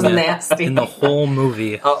thing nasty. in the whole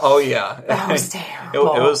movie. Oh yeah, that was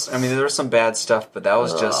terrible. It was. I mean, there was some bad stuff, but that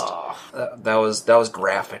was just that was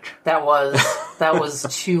graphic. That was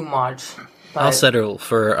too much. But I'll settle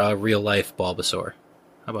for a real life Bulbasaur.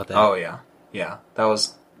 How about that? Oh yeah. That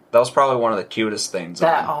was probably one of the cutest things. Oh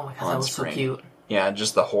my god, that was screen. So cute. Yeah,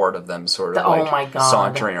 just the horde of them sort of oh my God.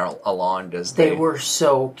 sauntering along as they were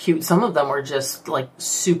so cute. Some of them were just like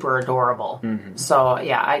super adorable. Mm-hmm. So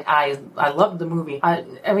yeah, I loved the movie. I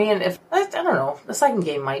mean, if I don't know, the second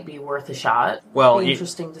game might be worth a shot. Well,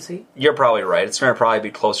 interesting to see. You're probably right. It's going to probably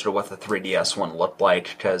be closer to what the 3DS one looked like,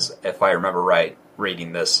 because if I remember right,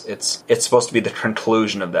 reading this, it's supposed to be the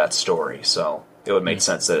conclusion of that story. So it would make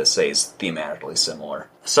sense that it stays thematically similar.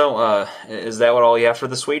 So, is that all you have for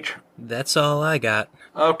this week? That's all I got.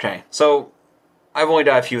 Okay, so I've only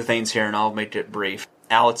got a few things here, and I'll make it brief.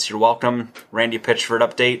 Alex, you're welcome. Randy Pitchford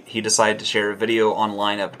update. He decided to share a video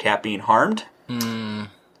online of a cat being harmed.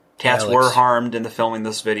 Cats Alex. were harmed in the filming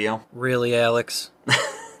this video. Really, Alex?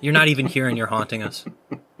 You're not even here and you're haunting us.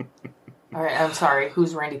 All right, I'm sorry.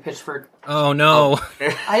 Who's Randy Pitchford? Oh no!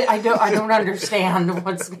 I don't understand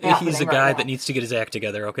what's happening. He's a guy that needs to get his act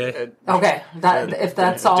together. Okay. Okay, if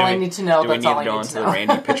that's all I need to know, that's all I need to know. Do we need to go into the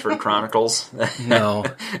Randy Pitchford Chronicles? No.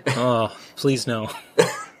 Oh, please no.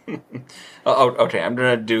 Okay, I'm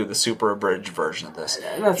going to do the super abridged version of this.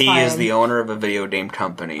 He is the owner of a video game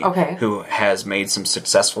company who has made some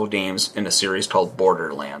successful games in a series called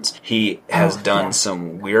Borderlands. He has done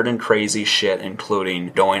some weird and crazy shit,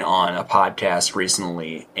 including going on a podcast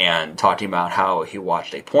recently and talking about how he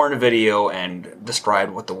watched a porn video and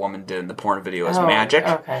described what the woman did in the porn video as magic.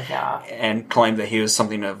 Okay, yeah. And claimed that he was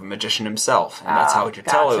something of a magician himself, and that's how he could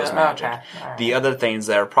tell it was magic. Okay. Right. The other things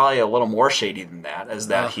that are probably a little more shady than that is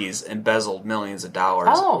that he's embezzled millions of dollars.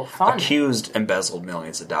 Oh, fun. Accused embezzled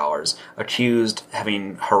millions of dollars. Accused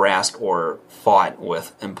having harassed or fought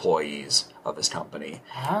with employees of his company.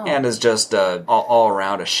 Oh. And is just all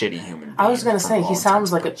around a shitty human being. I was going to say, he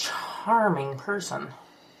sounds like a charming person.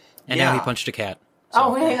 And now he punched a cat. So.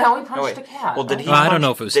 Oh, now he punched a cat. Well, did he? I don't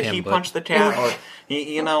know if it was him. Did he punch the cat? Or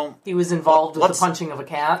he was involved with the punching of a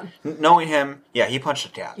cat. Knowing him, he punched a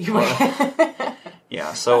cat.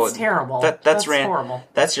 Yeah, so that's terrible. That's horrible.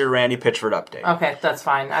 That's your Randy Pitchford update. Okay, that's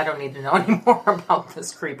fine. I don't need to know any more about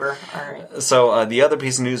this creeper. All right. So the other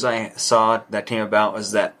piece of news I saw that came about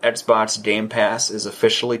was that Xbox Game Pass is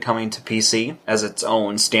officially coming to PC as its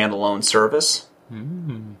own standalone service.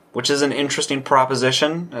 Which is an interesting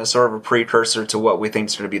proposition, sort of a precursor to what we think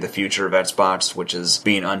is going to be the future of Xbox, which is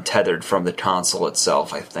being untethered from the console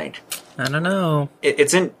itself, I think. I don't know.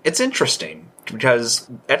 It's interesting, Because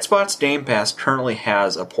Xbox Game Pass currently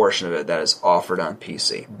has a portion of it that is offered on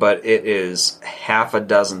PC, but it is half a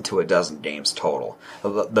dozen to a dozen games total.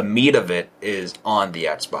 The meat of it is on the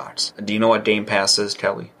Xbox. Do you know what Game Pass is,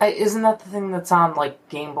 Kelly? Isn't that the thing that's on, like,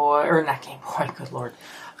 Game Boy? Or not Game Boy, good lord.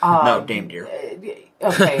 No, Game Gear.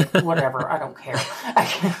 Okay, whatever. I don't care.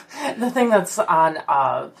 The thing that's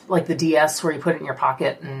on, like, the DS where you put it in your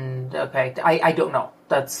pocket and, okay, I don't know.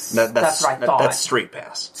 That's what I thought. That's Street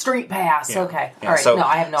Pass. Street Pass, Yeah. okay. Yeah, All right, so, no,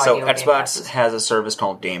 I have no idea what Game Pass Xbox is. has a service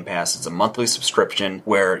called Game Pass. It's a monthly subscription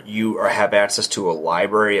where you have access to a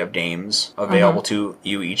library of games available to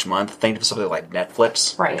you each month. Think of something like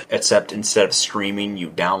Netflix. Right. Except instead of streaming, you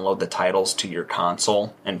download the titles to your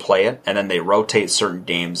console and play it, and then they rotate certain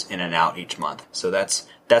games in and out each month. So that's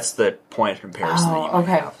the point of comparison that you might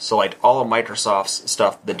have. So, like, all of Microsoft's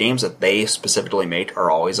stuff, the games that they specifically make are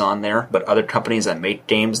always on there, but other companies that make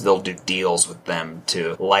games, they'll do deals with them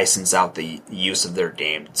to license out the use of their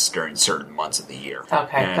games during certain months of the year.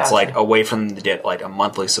 Okay, And it's gotcha. like a way for them to get, like, a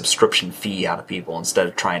monthly subscription fee out of people instead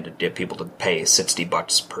of trying to get people to pay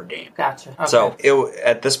 $60 per game. Gotcha. Okay. So,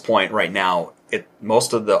 at this point right now,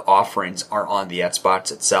 most of the offerings are on the Xbox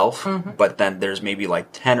itself, but then there's maybe like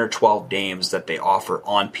 10 or 12 games that they offer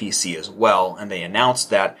on PC as well, and they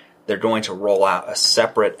announced that they're going to roll out a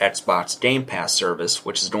separate Xbox Game Pass service,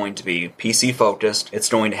 which is going to be PC focused. It's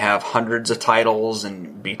going to have hundreds of titles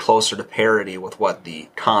and be closer to parity with what the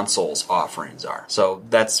console's offerings are. So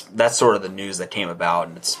that's sort of the news that came about,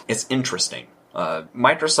 and it's interesting.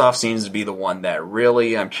 Microsoft seems to be the one that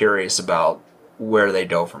really I'm curious about where they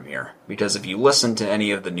go from here. Because if you listen to any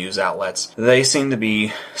of the news outlets, they seem to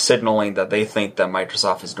be signaling that they think that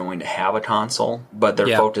Microsoft is going to have a console, but their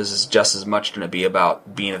focus is just as much going to be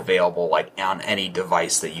about being available like on any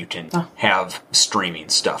device that you can have streaming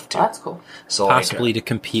stuff to. That's cool. So Possibly to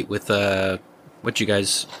compete with what you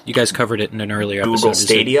guys covered it in an earlier Google episode. Is it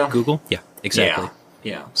Stadia? Google? Yeah, exactly.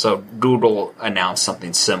 Yeah, so Google announced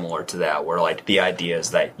something similar to that, where like the idea is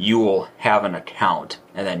that you will have an account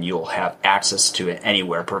and then you'll have access to it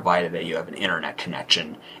anywhere provided that you have an internet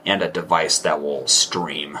connection and a device that will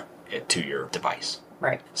stream it to your device.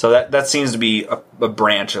 Right. So that seems to be a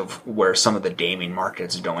branch of where some of the gaming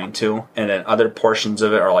market's going to. And then other portions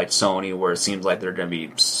of it are like Sony, where it seems like they're going to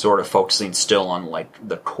be sort of focusing still on like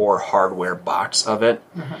the core hardware box of it.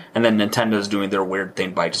 And then Nintendo's doing their weird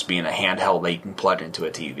thing by just being a handheld that you can plug into a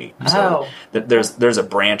TV. So there's a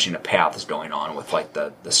branching of paths going on with like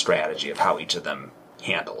the strategy of how each of them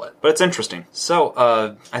handle it. But it's interesting.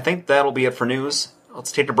 So I think that'll be it for news.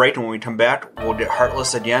 Let's take a break, and when we come back, we'll get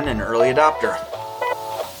Heartless again and Early Adopter.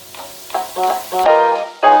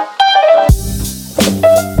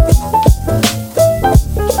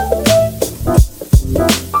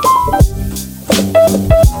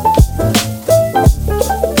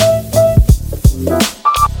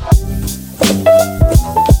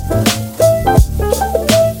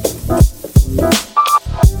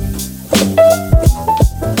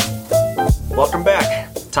 Welcome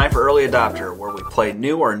back. Time for Early Adopter, where we play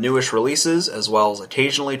new or newish releases, as well as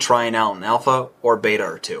occasionally trying out an alpha or beta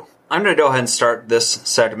or two. I'm going to go ahead and start this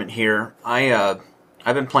segment here. I've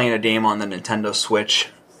been playing a game on the Nintendo Switch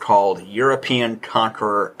called European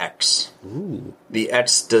Conqueror X. Ooh. The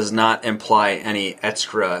X does not imply any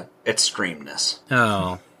extra extremeness.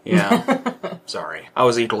 Oh. Yeah. Sorry. I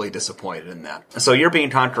was equally disappointed in that. So European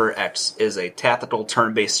Conqueror X is a tactical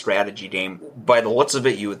turn-based strategy game. By the looks of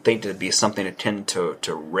it, you would think it would be something akin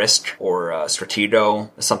to Risk or Stratego,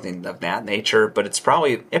 something of that nature, but it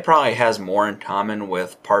probably has more in common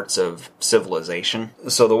with parts of Civilization.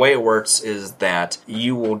 So the way it works is that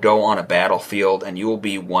you will go on a battlefield and you will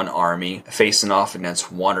be one army facing off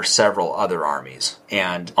against one or several other armies.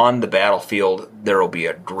 And on the battlefield, there will be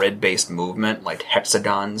a grid-based movement, like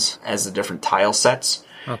hexagons, as the different tile sets.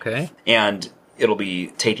 Okay. And it'll be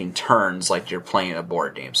taking turns like you're playing a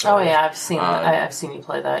board game. Oh yeah, I've seen you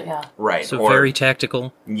play that, yeah. Right. So very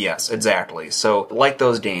tactical. Yes, exactly. So like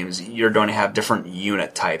those games, you're going to have different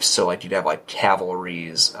unit types. So like you'd have like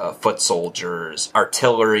cavalries, foot soldiers,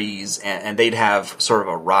 artilleries, and they'd have sort of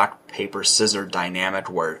a rock, paper, scissor dynamic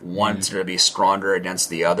where one's going to be stronger against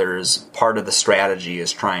the others. Part of the strategy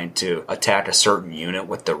is trying to attack a certain unit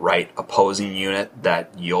with the right opposing unit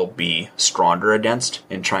that you'll be stronger against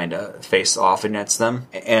in trying to face off against them.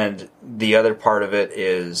 And the other part of it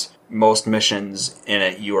is most missions in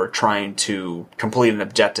it, you are trying to complete an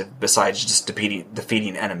objective besides just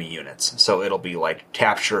defeating enemy units. So it'll be like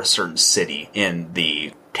capture a certain city in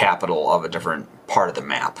the capital of a different part of the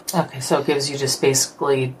map. Okay, so it gives you just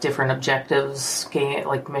basically different objectives,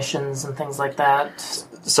 like missions and things like that.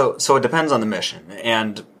 So it depends on the mission,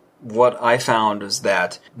 and what I found is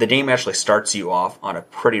that the game actually starts you off on a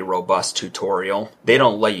pretty robust tutorial. They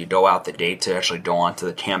don't let you go out the gate to actually go onto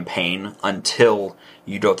the campaign until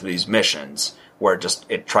you go through these missions, where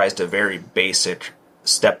it tries to very basic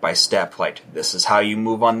step-by-step, like, this is how you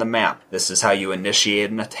move on the map, this is how you initiate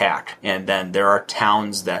an attack, and then there are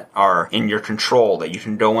towns that are in your control that you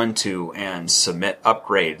can go into and submit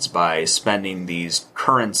upgrades by spending these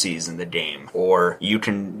currencies in the game, or you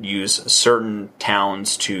can use certain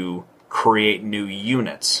towns to create new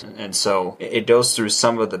units. And so it goes through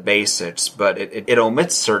some of the basics, but it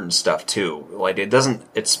omits certain stuff too. Like, it doesn't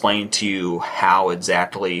explain to you how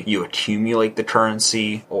exactly you accumulate the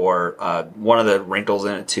currency, or one of the wrinkles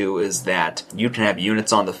in it too is that you can have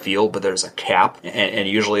units on the field, but there's a cap, and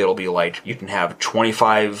usually it'll be like you can have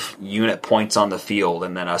 25 unit points on the field,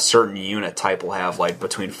 and then a certain unit type will have like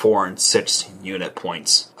between 4 and 6 unit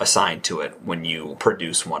points assigned to it when you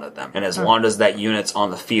produce one of them. And as long as that unit's on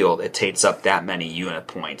the field, it takes up that many unit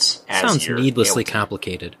points. Sounds needlessly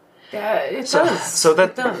complicated. Yeah, it does. So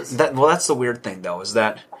it does. That's the weird thing, though, is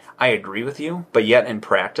that I agree with you, but yet in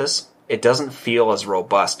practice, it doesn't feel as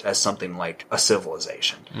robust as something like a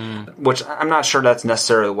Civilization, which I'm not sure that's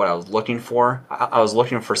necessarily what I was looking for. I was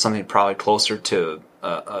looking for something probably closer to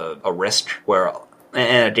a Risk, where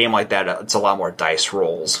in a game like that, it's a lot more dice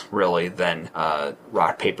rolls, really, than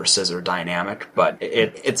rock, paper, scissors dynamic. But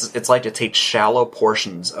it's like it takes shallow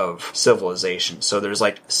portions of Civilization. So there's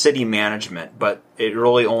like city management, but it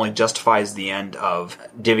really only justifies the end of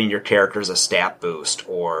giving your characters a stat boost,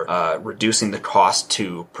 or reducing the cost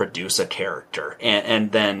to produce a character. And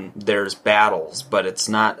then there's battles, but it's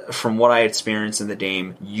not, from what I experienced in the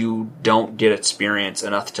game, you don't get experience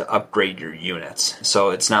enough to upgrade your units.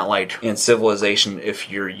 So it's not like in Civilization,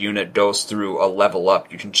 if your unit goes through a level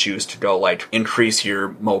up, you can choose to go like increase your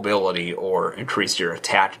mobility or increase your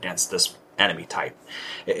attack against this enemy type.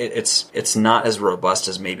 It's not as robust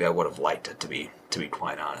as maybe I would have liked it to be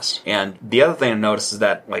quite honest. And the other thing I noticed is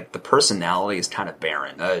that like the personality is kind of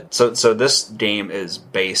barren. So this game is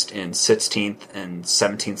based in 16th and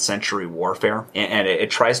 17th century warfare, and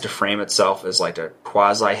it tries to frame itself as like a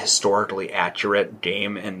quasi-historically accurate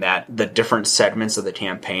game, in that the different segments of the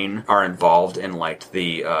campaign are involved in like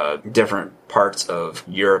the different parts of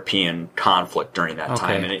European conflict during that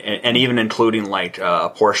time, and even including like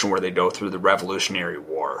a portion where they go through the Revolutionary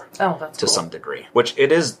War to some degree. Which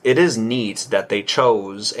it is neat that they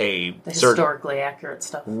chose the historically accurate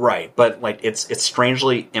stuff, right? But like it's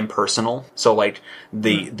strangely impersonal. So like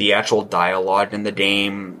the actual dialogue in the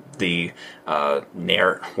game, the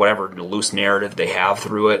whatever loose narrative they have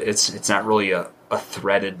through it, it's not really a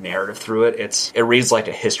threaded narrative through it. It reads like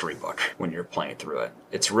a history book when you're playing through it.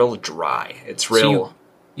 It's real dry. It's real. So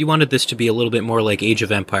you wanted this to be a little bit more like Age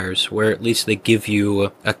of Empires, where at least they give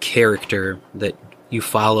you a character that you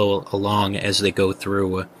follow along as they go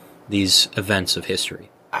through these events of history.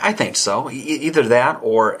 I think so. Either that,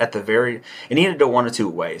 or at the it needed to go one of two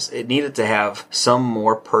ways. It needed to have some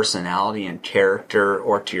more personality and character,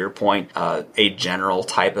 or to your point, a general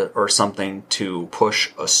type or something to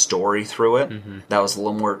push a story through it that was a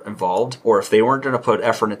little more involved. Or if they weren't going to put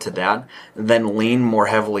effort into that, then lean more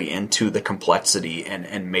heavily into the complexity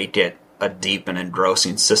and make it a deep and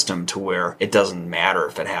engrossing system to where it doesn't matter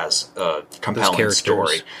if it has a compelling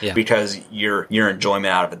story, because your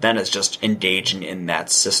enjoyment out of it then is just engaging in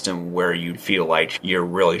that system where you feel like you're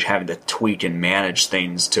really having to tweak and manage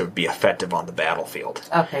things to be effective on the battlefield.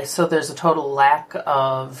 Okay, so there's a total lack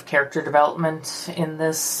of character development in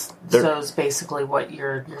this. So it's basically what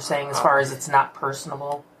you're saying as far as it's not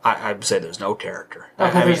personable. I would say there's no character.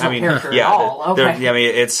 Okay, there's no character at all. Okay. I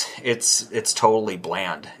mean, it's totally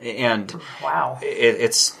bland, and wow,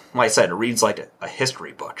 it's like I said, it reads like a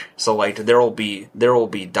history book. So like there will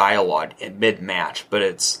be dialogue in mid-match,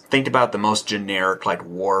 but think about the most generic like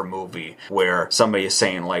war movie where somebody is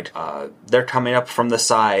saying like they're coming up from the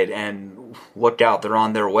side and look out, they're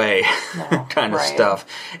on their way, kind of stuff.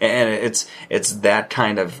 And it's that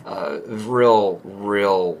kind of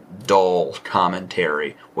real dull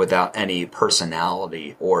commentary without any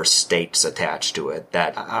personality or stakes attached to it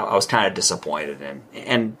that I was kind of disappointed in.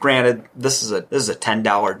 And granted, this is a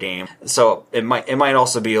 $10 game, so it might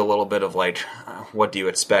also be a little bit of like, what do you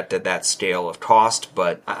expect at that scale of cost?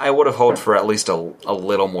 But I would have hoped for at least a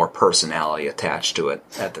little more personality attached to it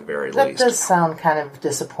at the very least. That does sound kind of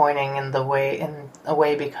disappointing in a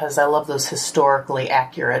way, because I love those historically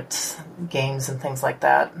accurate games and things like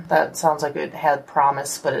that. That sounds like it had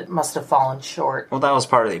promise, but it must have fallen short. Well, that was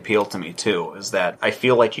part of the appeal to me too, is that I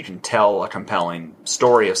feel like you can tell a compelling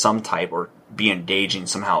story of some type, or be engaging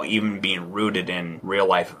somehow, even being rooted in real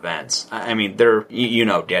life events. I mean,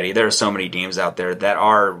 Daddy, there are so many games out there that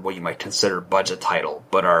are what you might consider budget title,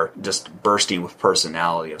 but are just bursting with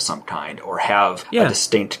personality of some kind, or have a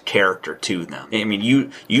distinct character to them. I mean,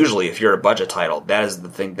 usually if you're a budget title, that is the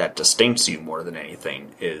thing that distincts you more than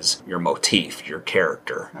anything, is your motif, your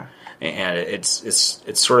character. And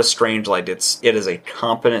it's sort of strange. Like it is a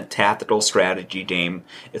competent tactical strategy game.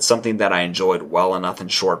 It's something that I enjoyed well enough in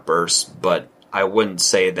short bursts, but I wouldn't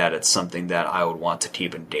say that it's something that I would want to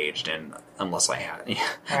keep engaged in unless I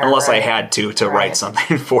had to write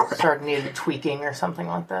something for it. Sort of needed tweaking or something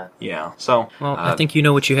like that. Yeah. So I think you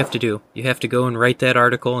know what you have to do. You have to go and write that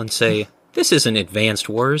article and say, this isn't Advanced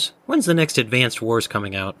Wars. When's the next Advanced Wars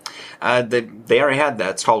coming out? They already had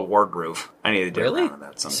that. It's called Wargroove. I need to get around to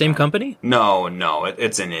that sometime. Same company? No,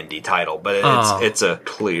 it's an indie title, but it's a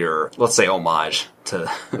clear, let's say, homage to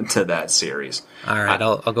that series. All right,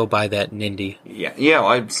 I'll go buy that in indie. Yeah.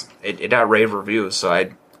 Well, it got rave reviews, so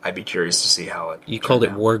I'd be curious to see how it. You called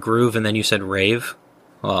it Wargroove, and then you said rave.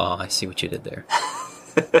 Oh, I see what you did there.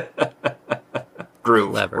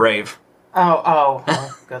 Groove, Clever. rave. Oh,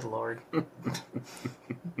 good lord.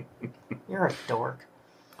 You're a dork.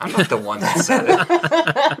 I'm not the one that said it.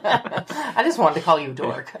 I just wanted to call you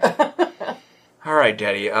dork. All right,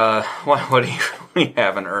 Daddy. What do we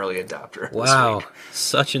have an early adopter? Wow, this week?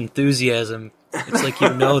 Such enthusiasm. It's like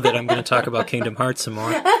you know that I'm going to talk about Kingdom Hearts some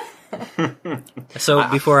more. So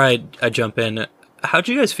before I jump in, how'd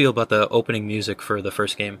you guys feel about the opening music for the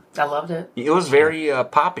first game? I loved it. It was very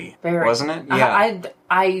poppy, wasn't it? Yeah.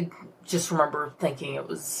 I just remember thinking it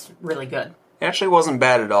was really good. It actually wasn't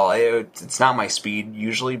bad at all. It's not my speed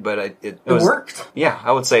usually, but it worked. Yeah,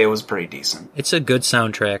 I would say it was pretty decent. It's a good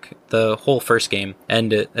soundtrack, the whole first game,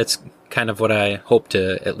 and that's kind of what I hope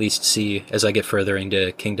to at least see as I get further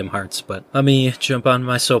into Kingdom Hearts. But let me jump on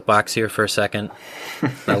my soapbox here for a second.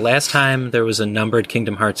 The last time there was a numbered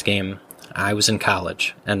Kingdom Hearts game, I was in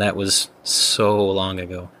college, and that was so long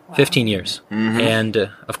ago. 15 years. Mm-hmm. And,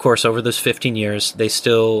 of course, over those 15 years, they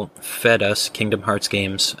still fed us Kingdom Hearts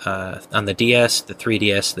games on the DS, the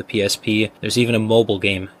 3DS, the PSP. There's even a mobile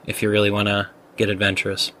game if you really want to get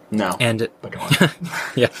adventurous. No. And,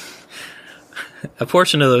 yeah. A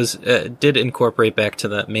portion of those did incorporate back to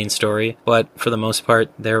the main story, but for the most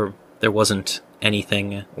part, there wasn't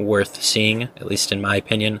anything worth seeing, at least in my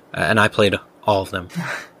opinion, and I played all of them.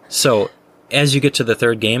 So, as you get to the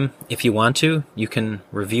third game, if you want to, you can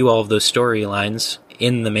review all of those storylines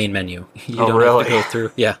in the main menu. You don't have to go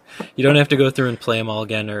through. Yeah, you don't have to go through and play them all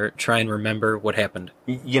again or try and remember what happened.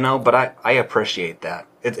 But I appreciate that.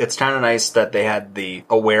 It's kind of nice that they had the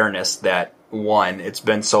awareness that, one, it's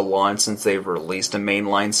been so long since they've released a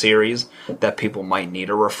mainline series that people might need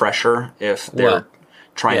a refresher if they're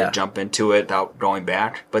trying to jump into it without going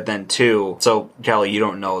back. But then two, so Kelly, you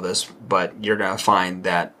don't know this, but you're going to find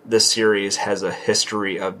that this series has a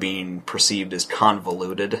history of being perceived as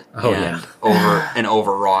convoluted and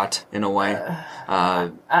overwrought in a way.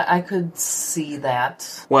 I could see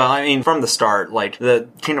that. Well, I mean, from the start, like the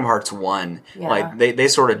Kingdom Hearts 1, like they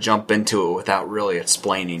sort of jump into it without really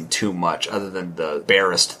explaining too much other than the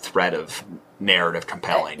barest thread of narrative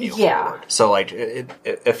compelling you forward. So like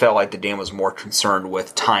it felt like the game was more concerned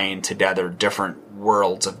with tying together different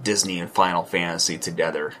worlds of Disney and Final Fantasy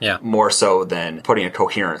together, more so than putting a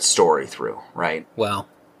coherent story through, right? Well,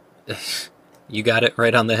 you got it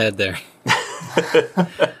right on the head there.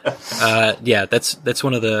 That's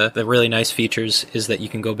one of the really nice features, is that you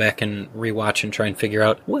can go back and rewatch and try and figure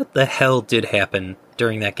out what the hell did happen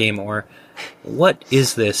during that game, or what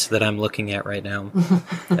is this that I'm looking at right now?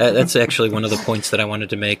 That's actually one of the points that I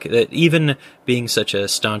wanted to make. That even being such a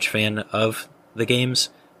staunch fan of the games,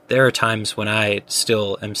 there are times when I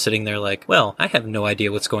still am sitting there like, well, I have no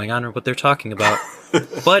idea what's going on or what they're talking about.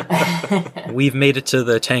 But we've made it to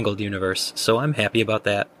the Tangled universe, so I'm happy about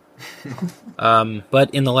that.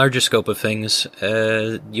 But in the larger scope of things,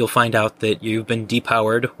 you'll find out that you've been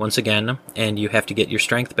depowered once again, and you have to get your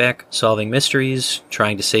strength back, solving mysteries,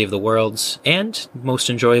 trying to save the worlds, and,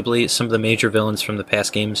 most enjoyably, some of the major villains from the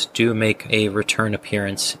past games do make a return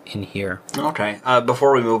appearance in here. Okay,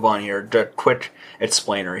 before we move on here, a quick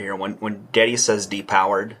explainer here. When Daddy says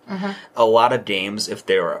depowered, a lot of games, if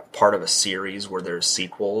they're part of a series where there's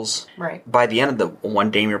sequels, by the end of the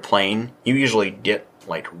one game you're playing, you usually get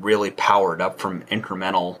like really powered up from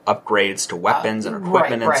incremental upgrades to weapons and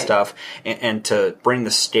equipment and stuff, and to bring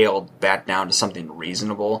the scale back down to something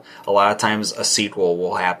reasonable, a lot of times a sequel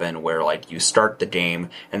will happen where like you start the game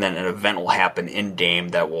and then an event will happen in game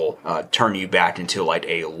that will turn you back into like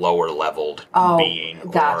a lower leveled being,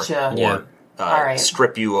 gotcha. or All right.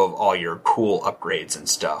 strip you of all your cool upgrades and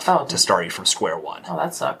stuff to start you from square one. Oh,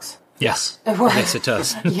 that sucks. Yes. Yes, it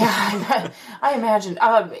does. Yeah, I imagine.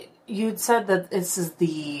 You'd said that this is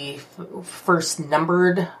the first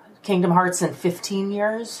numbered Kingdom Hearts in 15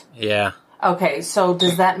 years? Yeah. Okay, so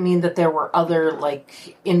does that mean that there were other,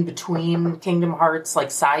 like, in-between Kingdom Hearts, like,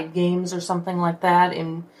 side games or something like that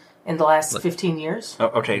in the last 15 years? Oh,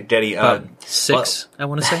 okay, Daddy. 6, I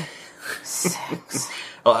want to say. 6.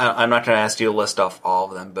 Well, I'm not going to ask you to list off all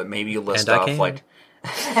of them, but maybe you list off, like...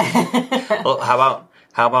 Well,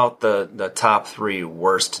 how about the top 3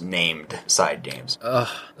 worst named side games?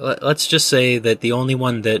 Let's just say that the only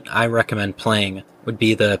one that I recommend playing would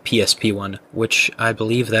be the PSP one, which I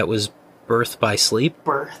believe that was Birth by Sleep.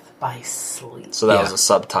 Birth by Sleep. So that was a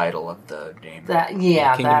subtitle of the game.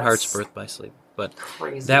 Kingdom Hearts Birth by Sleep. But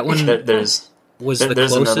crazy. that one was the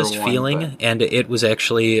there's closest another one, feeling, and it was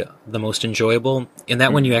actually the most enjoyable. In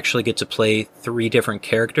that one, you actually get to play 3 different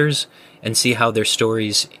characters and see how their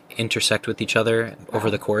stories intersect with each other over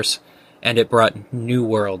the course, and it brought new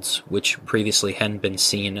worlds, which previously hadn't been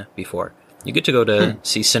seen before. You get to go to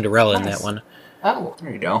see Cinderella in that one. Oh,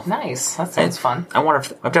 There you go. nice. That sounds fun. I wonder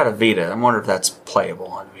if... I've got a Vita. I wonder if that's playable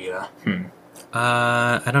on Vita.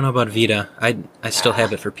 I don't know about Vita. I still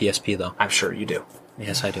have it for PSP, though. I'm sure you do.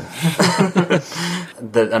 Yes, I do.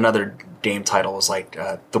 Another game title was like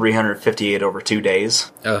 358 over 2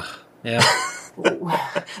 days. Ugh, yeah.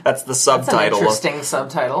 That's the That's an subtitle. interesting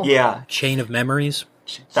subtitle. Yeah, Chain of Memories.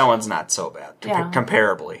 that one's not so bad, Yeah.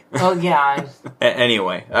 comparably. Oh, yeah.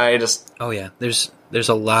 Anyway, I just... Oh yeah, there's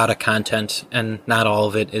a lot of content, and not all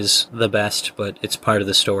of it is the best, but it's part of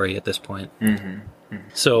the story at this point.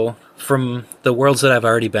 So, from the worlds that I've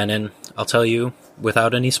already been in, I'll tell you,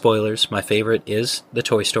 without any spoilers, my favorite is the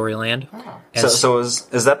Toy Story Land. So is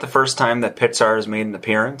that the first time that Pixar has made an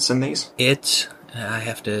appearance in these? I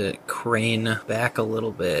have to crane back a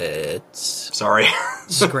little bit. Sorry.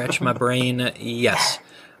 Scratch my brain. Yes.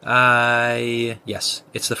 Yes,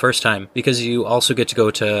 it's the first time, because you also get to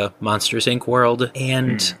go to Monsters Inc. World,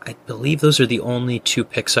 and I believe those are the only 2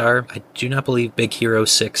 Pixar. I do not believe Big Hero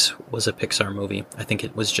 6 was a Pixar movie. I think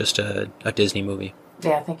it was just a Disney movie.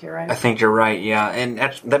 Yeah, I think you're right. I think you're right, yeah. And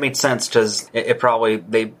that made sense, because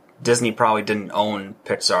Disney probably didn't own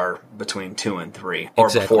Pixar between 2 and 3. Or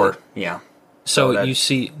Exactly. before, yeah. So you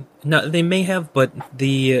see, no, they may have, but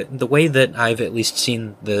the way that I've at least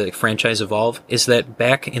seen the franchise evolve is that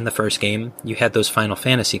back in the first game, you had those Final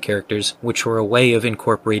Fantasy characters, which were a way of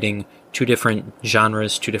incorporating 2 different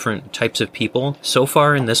genres, 2 different types of people. So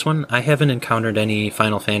far in this one, I haven't encountered any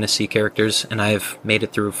Final Fantasy characters, and I've made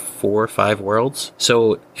it through 4 or 5 worlds.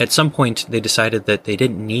 So at some point, they decided that they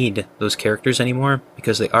didn't need those characters anymore,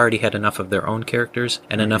 because they already had enough of their own characters,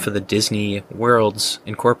 and enough of the Disney worlds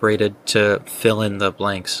incorporated to fill in the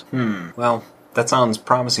blanks. Well, that sounds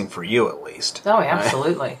promising for you, at least. Oh,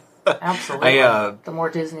 absolutely. Absolutely. The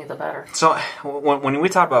more Disney, the better. So, when we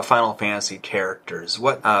talk about Final Fantasy characters,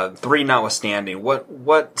 what 3 notwithstanding,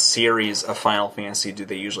 what series of Final Fantasy do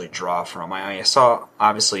they usually draw from? I saw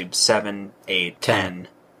obviously 7, 8, 10.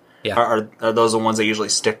 Yeah. Are those the ones they usually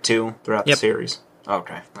stick to throughout the Yep. series?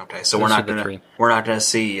 Okay. So Those are the 3. we're not gonna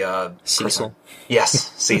see Cecil.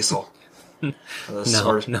 Yes, Cecil. No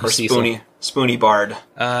or Cecil. Spoony Bard,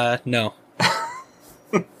 No.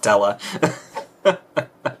 Della.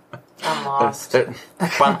 I'm lost.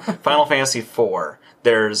 Final Fantasy IV.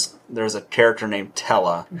 There's a character named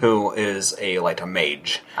Tella who is a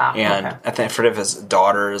mage, and okay. I think if his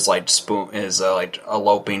daughter is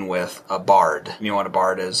eloping with a bard. You know what a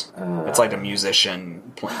bard is? It's like a musician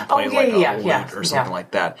play a lute or something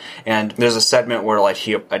like that. And there's a segment where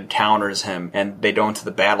he encounters him, and they go into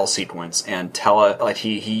the battle sequence, and Tella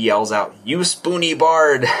he yells out, "You spoony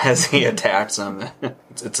bard!" as he attacks him.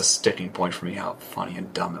 It's a sticking point for me how funny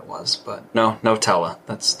and dumb it was. But no Tella.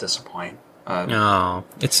 That's disappointing. No,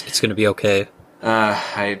 it's going to be okay.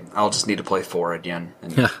 I'll just need to play 4 again,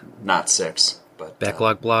 and not 6. But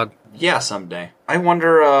Backlog blog. Yeah, someday. I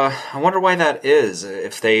wonder why that is.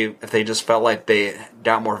 If they just felt like they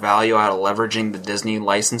got more value out of leveraging the Disney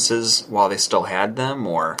licenses while they still had them,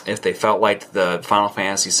 or if they felt like the Final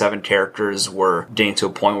Fantasy VII characters were getting to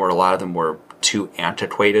a point where a lot of them were too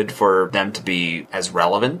antiquated for them to be as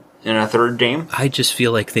relevant in a 3rd game. I just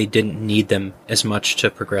feel like they didn't need them as much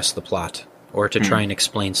to progress the plot. or to try and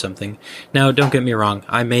explain something. Now, don't get me wrong,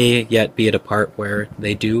 I may yet be at a part where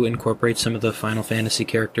they do incorporate some of the Final Fantasy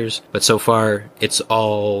characters, but so far it's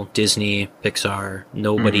all Disney, Pixar,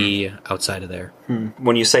 nobody outside of there.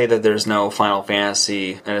 When you say that there's no Final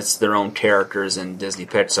Fantasy and it's their own characters in Disney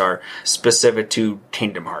Pixar specific to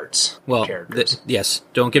Kingdom Hearts Well, characters. yes,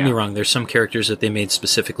 don't get me wrong, there's some characters that they made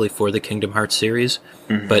specifically for the Kingdom Hearts series,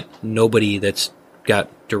 but nobody that's got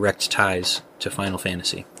direct ties to Final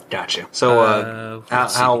Fantasy. Gotcha. So,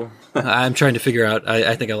 let's how I'm trying to figure out.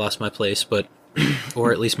 I think I lost my place, but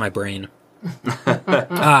or at least my brain.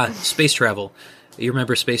 Space travel. You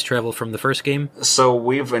remember space travel from the first game? So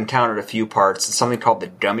we've encountered a few parts. It's something called the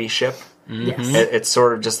Gummy Ship. Yes. It's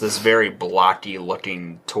sort of just this very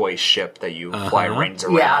blocky-looking toy ship that you fly rings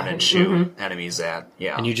around Yeah. and shoot enemies at.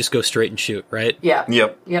 Yeah. And you just go straight and shoot, right? Yeah.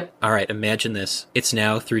 Yep. Yep. All right. Imagine this. It's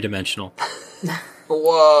now 3-dimensional.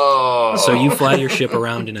 Whoa. So you fly your ship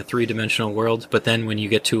around in a 3-dimensional world, but then when you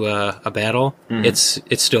get to a battle, it's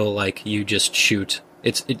still like you just shoot.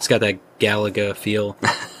 It's got that Galaga feel.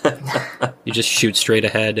 You just shoot straight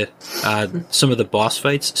ahead. Some of the boss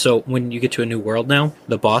fights. So when you get to a new world now,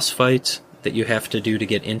 the boss fight that you have to do to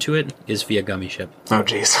get into it is via Gummy Ship. Oh,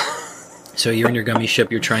 jeez. So you're in your Gummy Ship.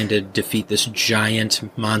 You're trying to defeat this giant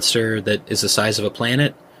monster that is the size of a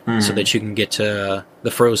planet, so that you can get to the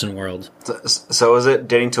frozen world. So is it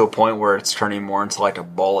getting to a point where it's turning more into like a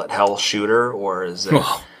bullet hell shooter, or is it...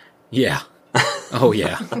 Oh, yeah. Oh,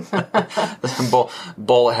 yeah.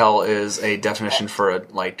 Bullet hell is a definition for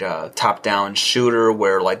a top-down shooter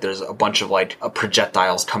where like there's a bunch of like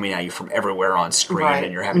projectiles coming at you from everywhere on screen, Right.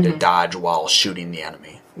 and you're having to dodge while shooting the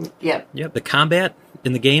enemy. Yep. Yep. The combat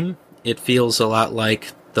in the game, it feels a lot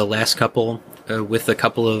like the last couple, with a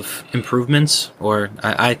couple of improvements, or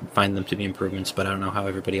I find them to be improvements, but I don't know how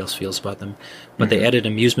everybody else feels about them. But they added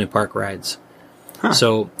amusement park rides.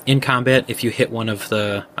 So in combat, if you hit one of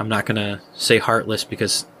the, I'm not going to say Heartless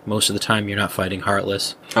because most of the time you're not fighting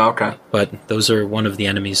Heartless, Oh, okay. but those are one of the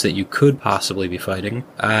enemies that you could possibly be fighting.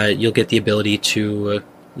 You'll get the ability to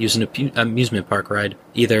use an amusement park ride,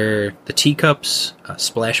 either the Teacups,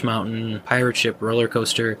 Splash Mountain, Pirate Ship, Roller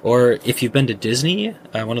Coaster, or if you've been to Disney,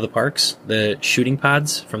 one of the parks, the shooting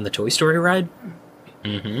pods from the Toy Story ride.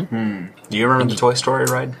 Do you remember the Toy Story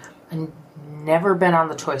ride? Never been on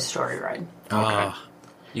the Toy Story ride. Okay.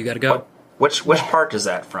 You gotta go. Which park is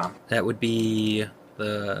that from? That would be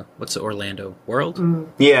what's the Orlando World?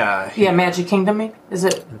 Yeah. Yeah, Magic Kingdom, maybe? Is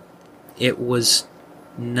it? It was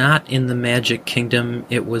not in the Magic Kingdom.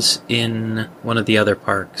 It was in one of the other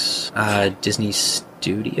parks. Disney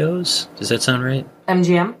Studios? Does that sound right?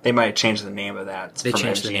 MGM? They might have changed the name of that. It's They from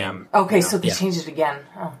changed the MGM. name. Okay, Yeah. so they Yeah. changed it again.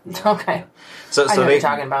 Oh, okay. So I know what they you're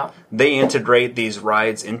talking about. they integrate these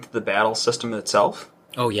rides into the battle system itself.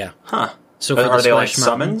 Oh, yeah. Huh. So for the Are they like Splash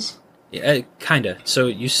Mountain- summons? Yeah, kinda. So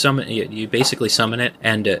you summon, you basically summon it,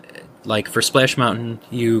 and like for Splash Mountain,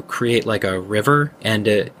 you create like a river,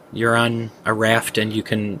 and you're on a raft, and you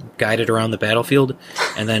can guide it around the battlefield.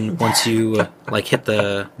 And then once you like hit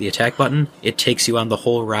the attack button, it takes you on the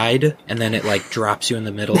whole ride, and then it like drops you in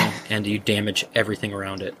the middle, and you damage everything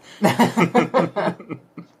around it.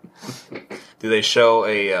 Do they show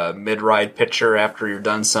a mid-ride picture after you're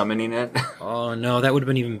done summoning it? Oh no, that would have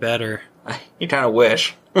been even better. You kind of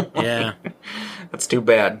wish. Yeah. That's too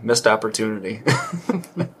bad. Missed opportunity.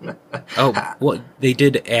 Oh, well, they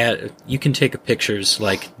did add, you can take pictures,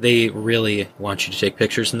 like, they really want you to take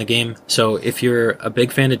pictures in the game. So if you're a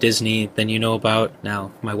big fan of Disney, then you know about,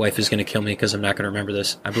 now, my wife is going to kill me because I'm not going to remember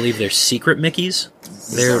this. I believe they're secret Mickeys.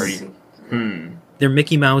 They're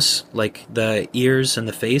Mickey Mouse, like, the ears and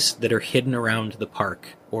the face that are hidden around the park.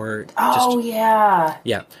 Or Oh, just, yeah.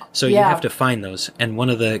 yeah. So you Yeah. have to find those. And one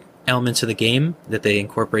of the elements of the game that they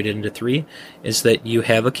incorporated into 3 is that you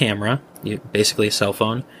have a camera, basically a cell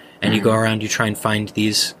phone, and you go around, you try and find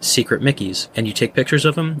these secret Mickeys, and you take pictures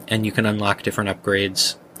of them, and you can unlock different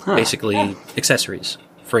upgrades, basically accessories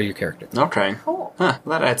for your character. Okay. Cool. Huh.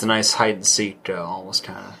 That adds a nice hide and seek, almost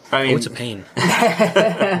kind of. I mean, Oh, it's a pain.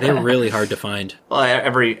 They're really hard to find. well,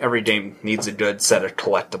 every game needs a good set of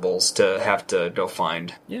collectibles to have to go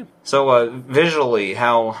find. Yeah. So visually,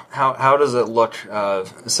 how does it look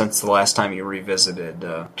since the last time you revisited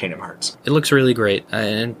Kingdom Hearts? It looks really great,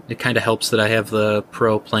 and it kind of helps that I have the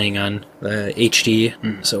Pro playing on the HD,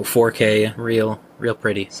 so 4K, real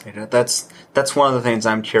pretty. That's one of the things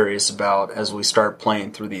I'm curious about as we start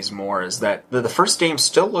playing through these more, is that the first game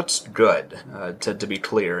still looks good, to be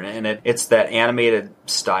clear, and it's that animated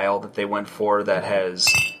style that they went for that has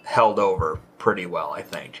held over pretty well, I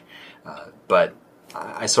think. But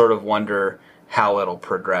I sort of wonder how it'll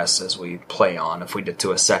progress as we play on, if we get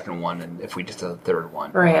to a second one and if we get to the third one.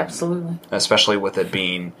 Right, absolutely. Especially with it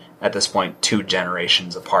being, at this point, 2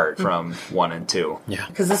 generations apart from 1 and 2. Yeah.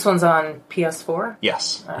 Because this one's on PS4?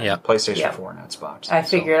 Yes. Yeah. PlayStation 4 and Xbox. I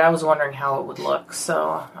figured. I was wondering how it would look,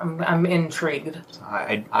 so I'm intrigued.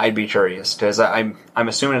 I'd be curious, because I'm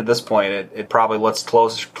assuming at this point it probably looks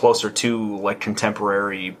closer to like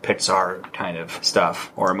contemporary Pixar kind of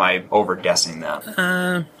stuff, or am I over-guessing that?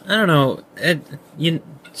 I don't know.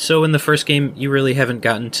 So in the first game, you really haven't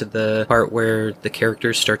gotten to the part where the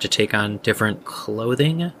characters start to take on different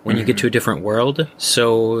clothing when you get to a different world.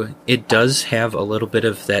 So it does have a little bit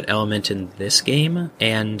of that element in this game,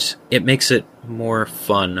 and it makes it more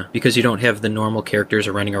fun because you don't have the normal characters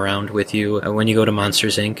running around with you. When you go to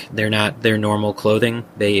Monsters Inc., they're not their normal clothing.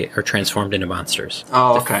 They are transformed into monsters.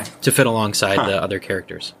 Oh, okay. To fit alongside the other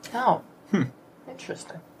characters. Oh.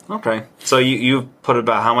 Interesting. Okay. So you've put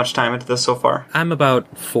about how much time into this so far? I'm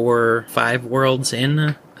about 4 or 5 worlds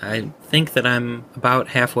in. I think that I'm about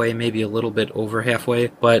halfway, maybe a little bit over halfway,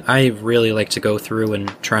 but I really like to go through and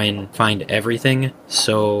try and find everything,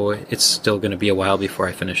 so it's still going to be a while before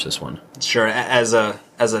I finish this one. Sure. As a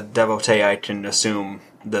devotee, I can assume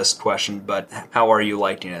this question, but how are you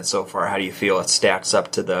liking it so far? How do you feel it stacks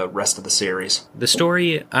up to the rest of the series? The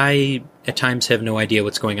story, I at times have no idea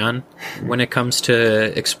what's going on. When it comes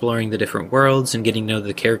to exploring the different worlds and getting to know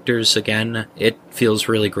the characters again, it feels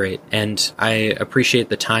really great. And I appreciate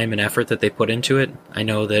the time and effort that they put into it. I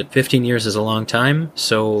know that 15 years is a long time,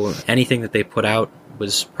 so anything that they put out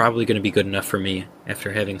was probably going to be good enough for me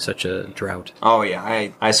after having such a drought. Oh yeah,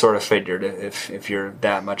 I sort of figured if you're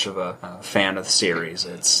that much of a fan of the series,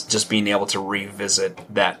 it's just being able to revisit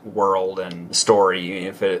that world and story.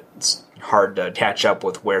 If it's hard to catch up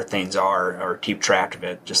with where things are or keep track of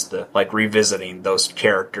it, just like revisiting those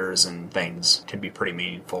characters and things can be pretty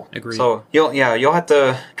meaningful. Agreed. So you'll have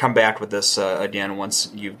to come back with this again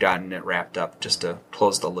once you've gotten it wrapped up, just to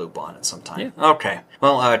close the loop on it sometime. Yeah. Okay.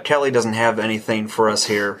 Well, Kelly doesn't have anything for us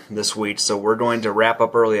here this week, so we're going to wrap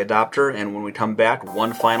up Early Adopter, and when we come back,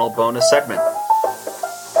 one final bonus segment.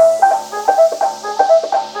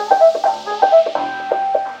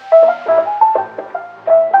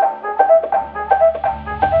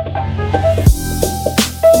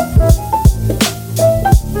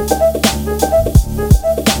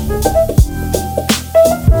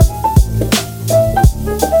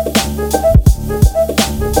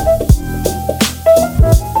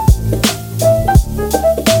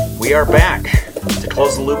 We are back to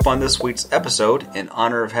close the loop on this week's episode. In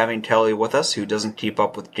honor of having Kelly with us, who doesn't keep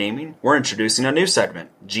up with gaming, we're introducing a new segment,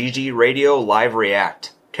 GG Radio Live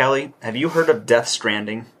React. Kelly, have you heard of Death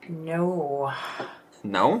Stranding? No.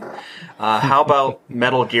 No? How about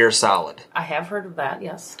Metal Gear Solid? I have heard of that,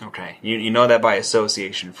 yes. Okay, you know that by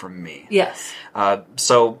association from me. Yes.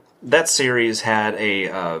 So that series had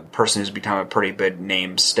a person who's become a pretty big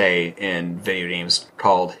name stay in video games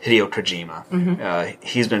called Hideo Kojima.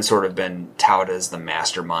 He's been touted as the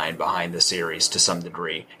mastermind behind the series to some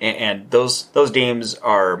degree, and those games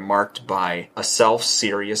are marked by a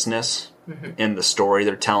self-seriousness in the story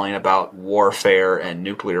they're telling about warfare and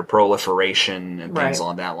nuclear proliferation and things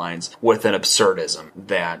along that lines, with an absurdism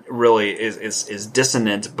that really is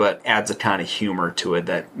dissonant but adds a kind of humor to it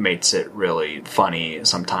that makes it really funny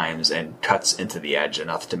sometimes and cuts into the edge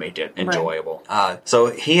enough to make it enjoyable.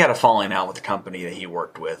 So he had a falling out with the company that he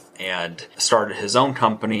worked with and started his own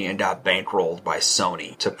company and got bankrolled by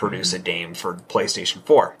Sony to produce a game for PlayStation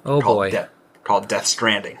 4 called Death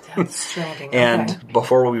Stranding. Death Stranding. And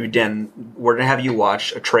before we begin, we're going to have you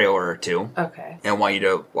watch a trailer or two. Okay. And I want you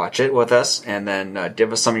to watch it with us and then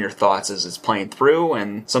give us some of your thoughts as it's playing through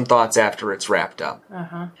and some thoughts after it's wrapped up.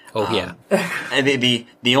 Yeah. And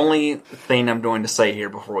the only thing I'm going to say here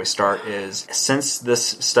before we start is, since this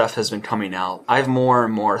stuff has been coming out, I've more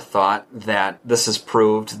and more thought that this has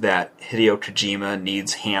proved that Hideo Kojima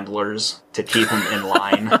needs handlers to keep him in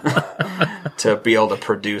line to be able to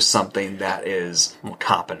produce something that is, well,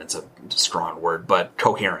 competent's a strong word, but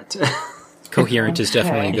coherent. Coherent is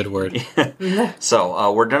definitely a good word.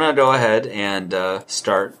 So we're going to go ahead and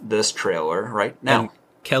start this trailer right now. And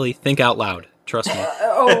Kelly, think out loud. Trust me.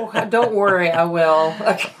 Oh, don't worry, I will.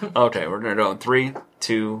 Okay, we're going to go in 3,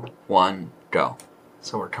 2, 1, go.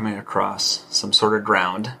 So we're coming across some sort of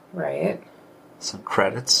ground. Right. Some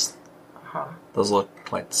credits. Those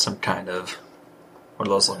look like some kind of... What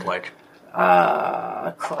do those look like?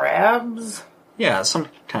 Crabs? Yeah, some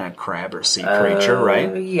kind of crab or sea creature,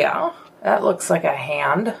 right? Yeah. That looks like a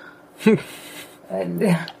hand.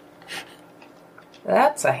 And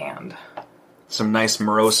that's a hand. Some nice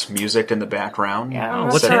morose music in the background. Yeah, I'm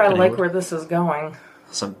not what's sure I happening? like where this is going.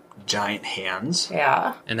 Some giant hands.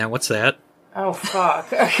 Yeah. And now what's that? Oh,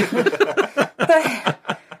 fuck.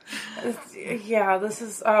 Yeah, this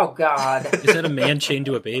is... Oh, God. Is that a man chained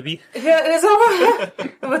to a baby? Yeah, it is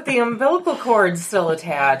with the umbilical cord still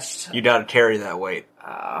attached. You gotta carry that weight.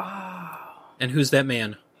 And who's that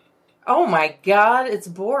man? Oh, my God. It's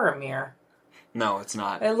Boromir. No, it's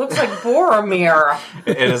not. It looks like Boromir.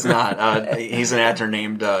 It is not. He's an actor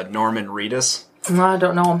named Norman Reedus. No, I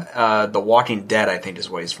don't know him. The Walking Dead, I think, is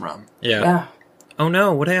where he's from. Yeah. Yeah. Oh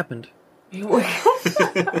no, what happened? Oh,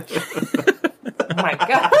 my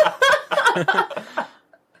God.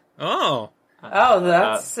 Oh. Oh,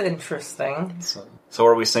 that's interesting. So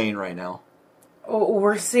what are we seeing right now?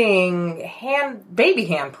 We're seeing baby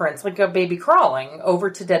handprints, like a baby crawling over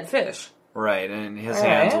to dead fish. Right, and his All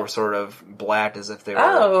hands right. were sort of black as if they were...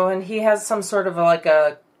 Oh, and he has some sort of like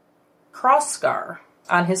a cross scar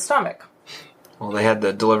on his stomach. Well, they had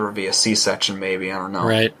to deliver via C-section, maybe. I don't know.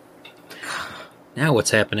 Right. Now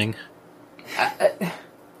what's happening?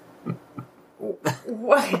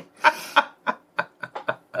 What?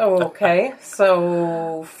 Okay,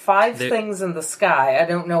 so 5 things in the sky. I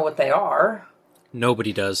don't know what they are.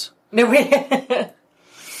 Nobody does. No,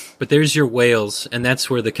 But there's your whales, and that's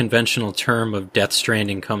where the conventional term of Death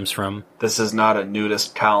Stranding comes from. This is not a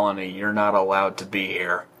nudist colony. You're not allowed to be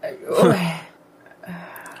here.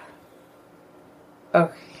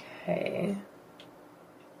 Okay.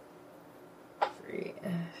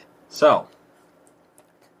 So,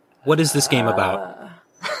 What is this game about?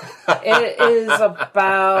 It is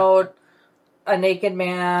about a naked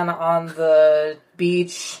man on the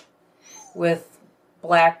beach with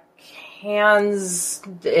black hands,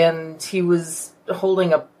 and he was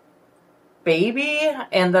holding a baby,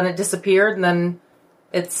 and then it disappeared, and then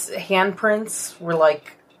its handprints were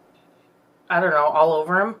like, I don't know, all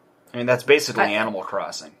over him. I mean, that's basically Animal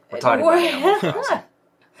Crossing. We're talking about Animal Crossing.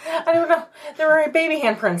 I don't know. There were baby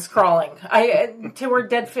handprints crawling toward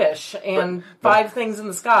dead fish and 5 things in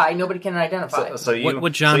the sky nobody can identify. So you,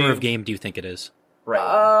 What genre of game do you think it is?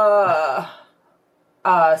 Right.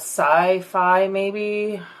 Sci-fi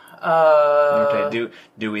maybe. Okay.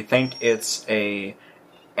 Do we think it's a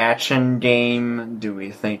action game? Do we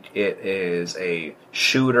think it is a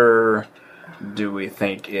shooter? Do we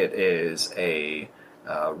think it is a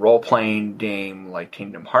role-playing game like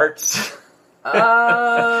Kingdom Hearts?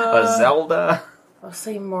 A Zelda? I'll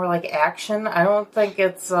say more like action. I don't think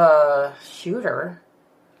it's a shooter.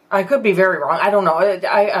 I could be very wrong. I don't know.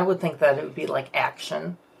 I would think that it would be like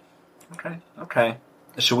action. Okay.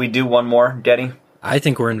 Should we do one more, Getty? I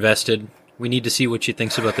think we're invested. We need to see what she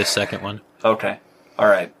thinks about this second one. Okay. All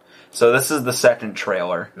right. So this is the second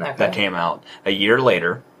trailer that came out a year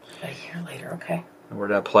later. A year later, okay. And we're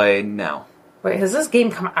going to play now. Wait, has this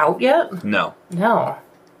game come out yet? No. No.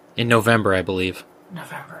 In November, I believe.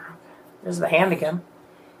 November. Okay. There's the hand again.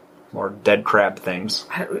 More dead crab things.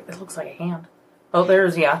 It looks like a hand. Oh,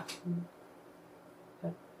 there's, yeah.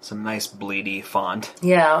 Some nice bleedy font.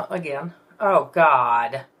 Yeah, again. Oh,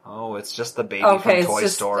 God. Oh, it's just the baby from Toy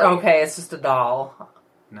Story. Okay, it's just a doll.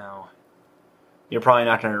 No. You're probably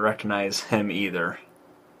not going to recognize him either.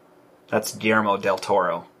 That's Guillermo del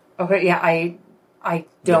Toro. Okay, yeah, I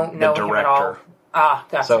don't know the him at all. director. Ah,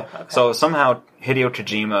 gotcha. So somehow Hideo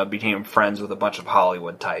Kojima became friends with a bunch of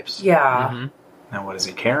Hollywood types. Yeah. Mm-hmm. Now what is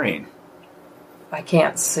he carrying? I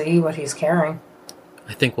can't see what he's carrying.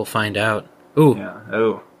 I think we'll find out. Ooh, Yeah.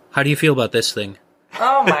 Oh. how do you feel about this thing?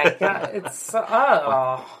 Oh my God, it's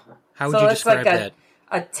How would So you it's like describe that?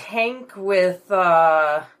 a tank with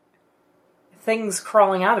things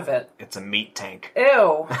crawling out of it. It's a meat tank.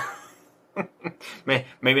 Ew.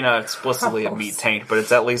 Maybe not explicitly a meat tank, but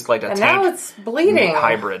it's at least like a And tank now it's bleeding. meat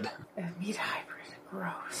hybrid. A meat hybrid.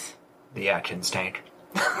 Gross. The Atkins tank.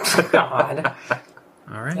 God.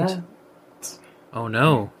 All right. Oh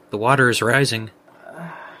no, the water is rising.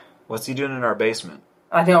 What's he doing in our basement?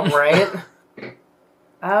 I know, right?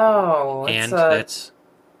 Oh, it's And a that's...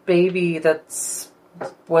 baby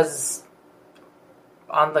was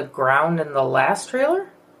on the ground in the last trailer?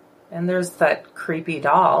 And there's that creepy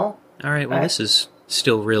doll. All right, well, this is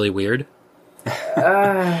still really weird.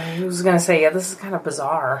 I was going to say, yeah, this is kind of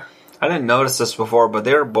bizarre. I didn't notice this before, but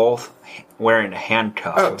they were both wearing a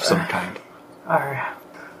handcuff of some kind. Alright.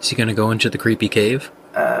 Is he going to go into the creepy cave?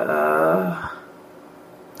 Oh.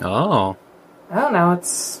 Oh, now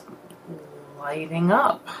it's lighting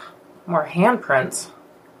up. More handprints.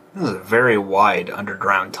 This is a very wide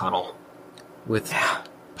underground tunnel. With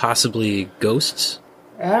possibly ghosts?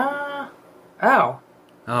 Oh.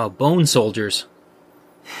 Oh, bone soldiers.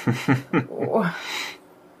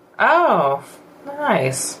 Oh,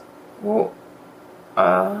 nice. Well,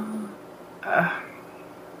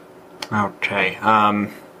 Okay. So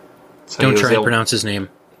Don't try and pronounce his name.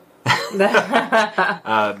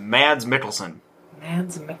 Mads Mikkelsen.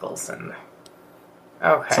 Mads Mikkelsen.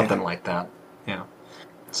 Okay. Something like that. Yeah.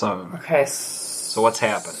 So. Okay. So what's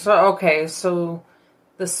happened? So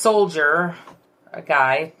the soldier, a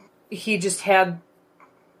guy, he just had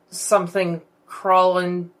something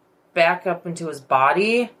crawling back up into his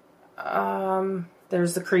body.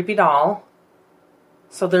 There's the creepy doll.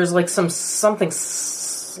 So there's like something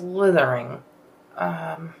slithering.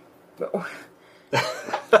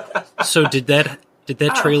 So did that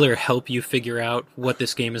trailer help you figure out what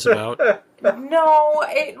this game is about? No,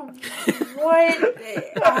 it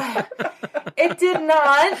did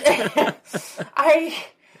not.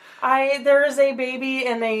 There's a baby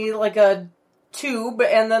in a tube,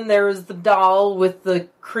 and then there's the doll with the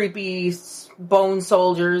creepy bone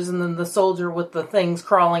soldiers, and then the soldier with the things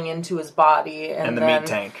crawling into his body, and the meat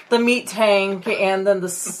tank. The meat tank, and then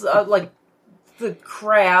the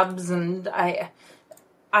crabs, and I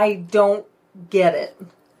don't get it.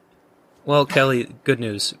 Well, Kelly, good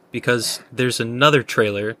news, because there's another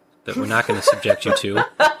trailer that we're not going to subject you to,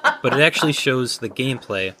 but it actually shows the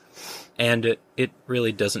gameplay, and it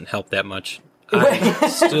really doesn't help that much. I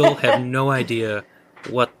still have no idea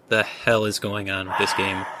what the hell is going on with this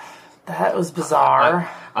game. That was bizarre.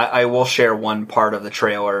 I will share one part of the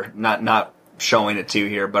trailer, not showing it to you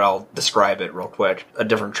here, but I'll describe it real quick. A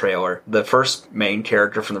different trailer. The first main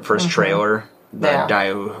character from the first trailer, the guy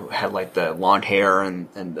who had like the long hair and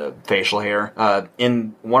the facial hair.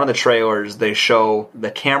 In one of the trailers, they show the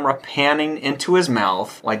camera panning into his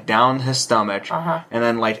mouth, like down his stomach, and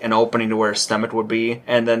then like an opening to where his stomach would be,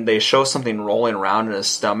 and then they show something rolling around in his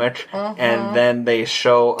stomach, and then they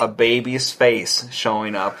show a baby's face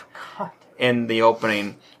showing up in the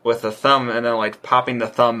opening with a thumb, and then like popping the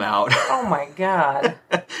thumb out. Oh my god.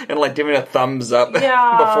 And like giving a thumbs up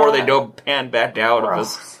before they go pan back out of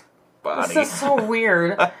his body. This is so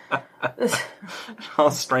weird. All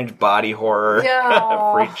strange body horror,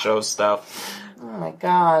 freak show stuff. Oh my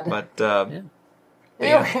god! But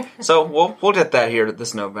yeah. So we'll get that here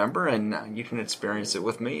this November, and you can experience it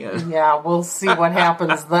with me. Yeah, we'll see what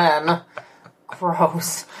happens then.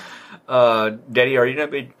 Gross. Daddy, are you gonna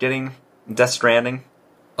be getting Death Stranding?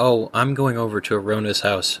 Oh, I'm going over to Arona's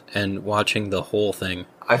house and watching the whole thing.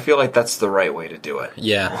 I feel like that's the right way to do it.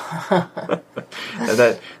 Yeah.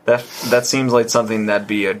 that seems like something that'd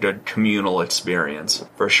be a good communal experience,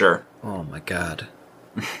 for sure. Oh my god.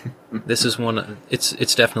 This is one,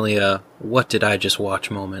 it's definitely a what did I just watch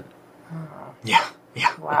moment. Yeah.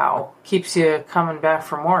 Wow. Keeps you coming back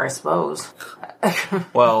for more, I suppose.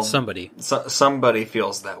 Well, somebody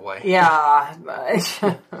feels that way. Yeah.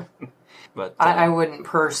 But I wouldn't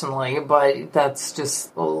personally, but that's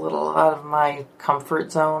just a little out of my comfort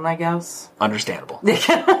zone, I guess. Understandable.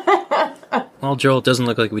 Well, Joel, it doesn't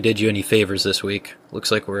look like we did you any favors this week.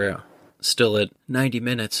 Looks like we're still at 90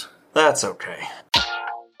 minutes. That's okay.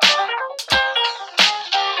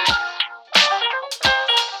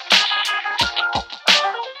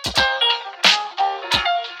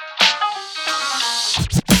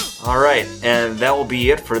 Alright, and that will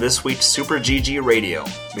be it for this week's Super GG Radio.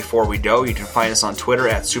 Before we go, you can find us on Twitter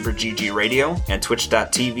at Super GG Radio and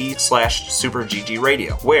twitch.tv/Super GG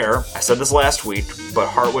Radio, where, I said this last week, but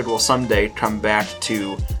Hartwood will someday come back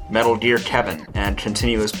to Metal Gear Kevin and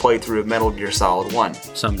continue his playthrough of Metal Gear Solid 1.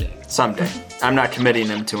 Someday. I'm not committing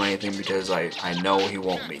him to anything because I know he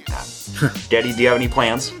won't meet that. Daddy, do you have any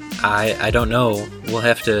plans? I don't know. We'll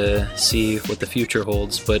have to see what the future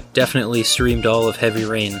holds, but definitely streamed all of Heavy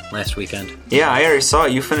Rain last weekend. Yeah, I already saw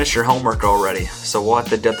it. You finished your homework already, so we'll have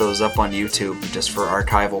to get those up on YouTube just for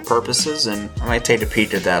archival purposes, and I might take a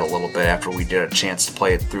peek at that a little bit after we get a chance to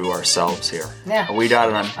play it through ourselves here. Yeah,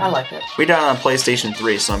 I like it. We got it on PlayStation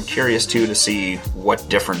 3, so I'm curious too to see what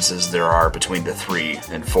differences there are between the 3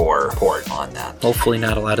 and 4 port on that. Hopefully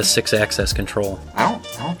not a lot of 6-axis control. I don't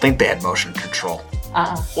think they had motion control.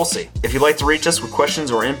 We'll see. If you'd like to reach us with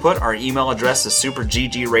questions or input, our email address is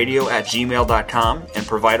superggradio@gmail.com, and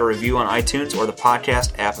provide a review on iTunes or the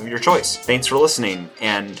podcast app of your choice. Thanks for listening,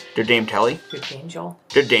 and good game, Kelly. Good game, Joel.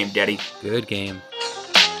 Good game, Daddy. Good game.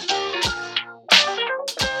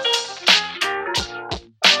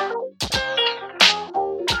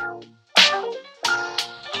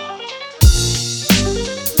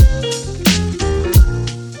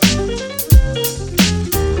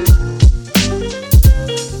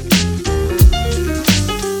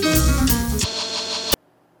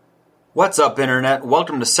 What's up, Internet?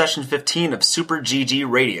 Welcome to Session 15 of Super GG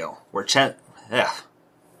Radio, where Fuck.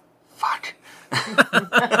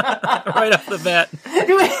 Right off the bat.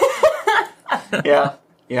 Yeah,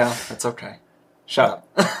 that's okay. Shut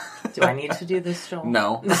up. Do I need to do this, Joel?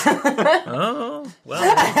 No. Oh, well.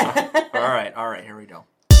 All right, here we go.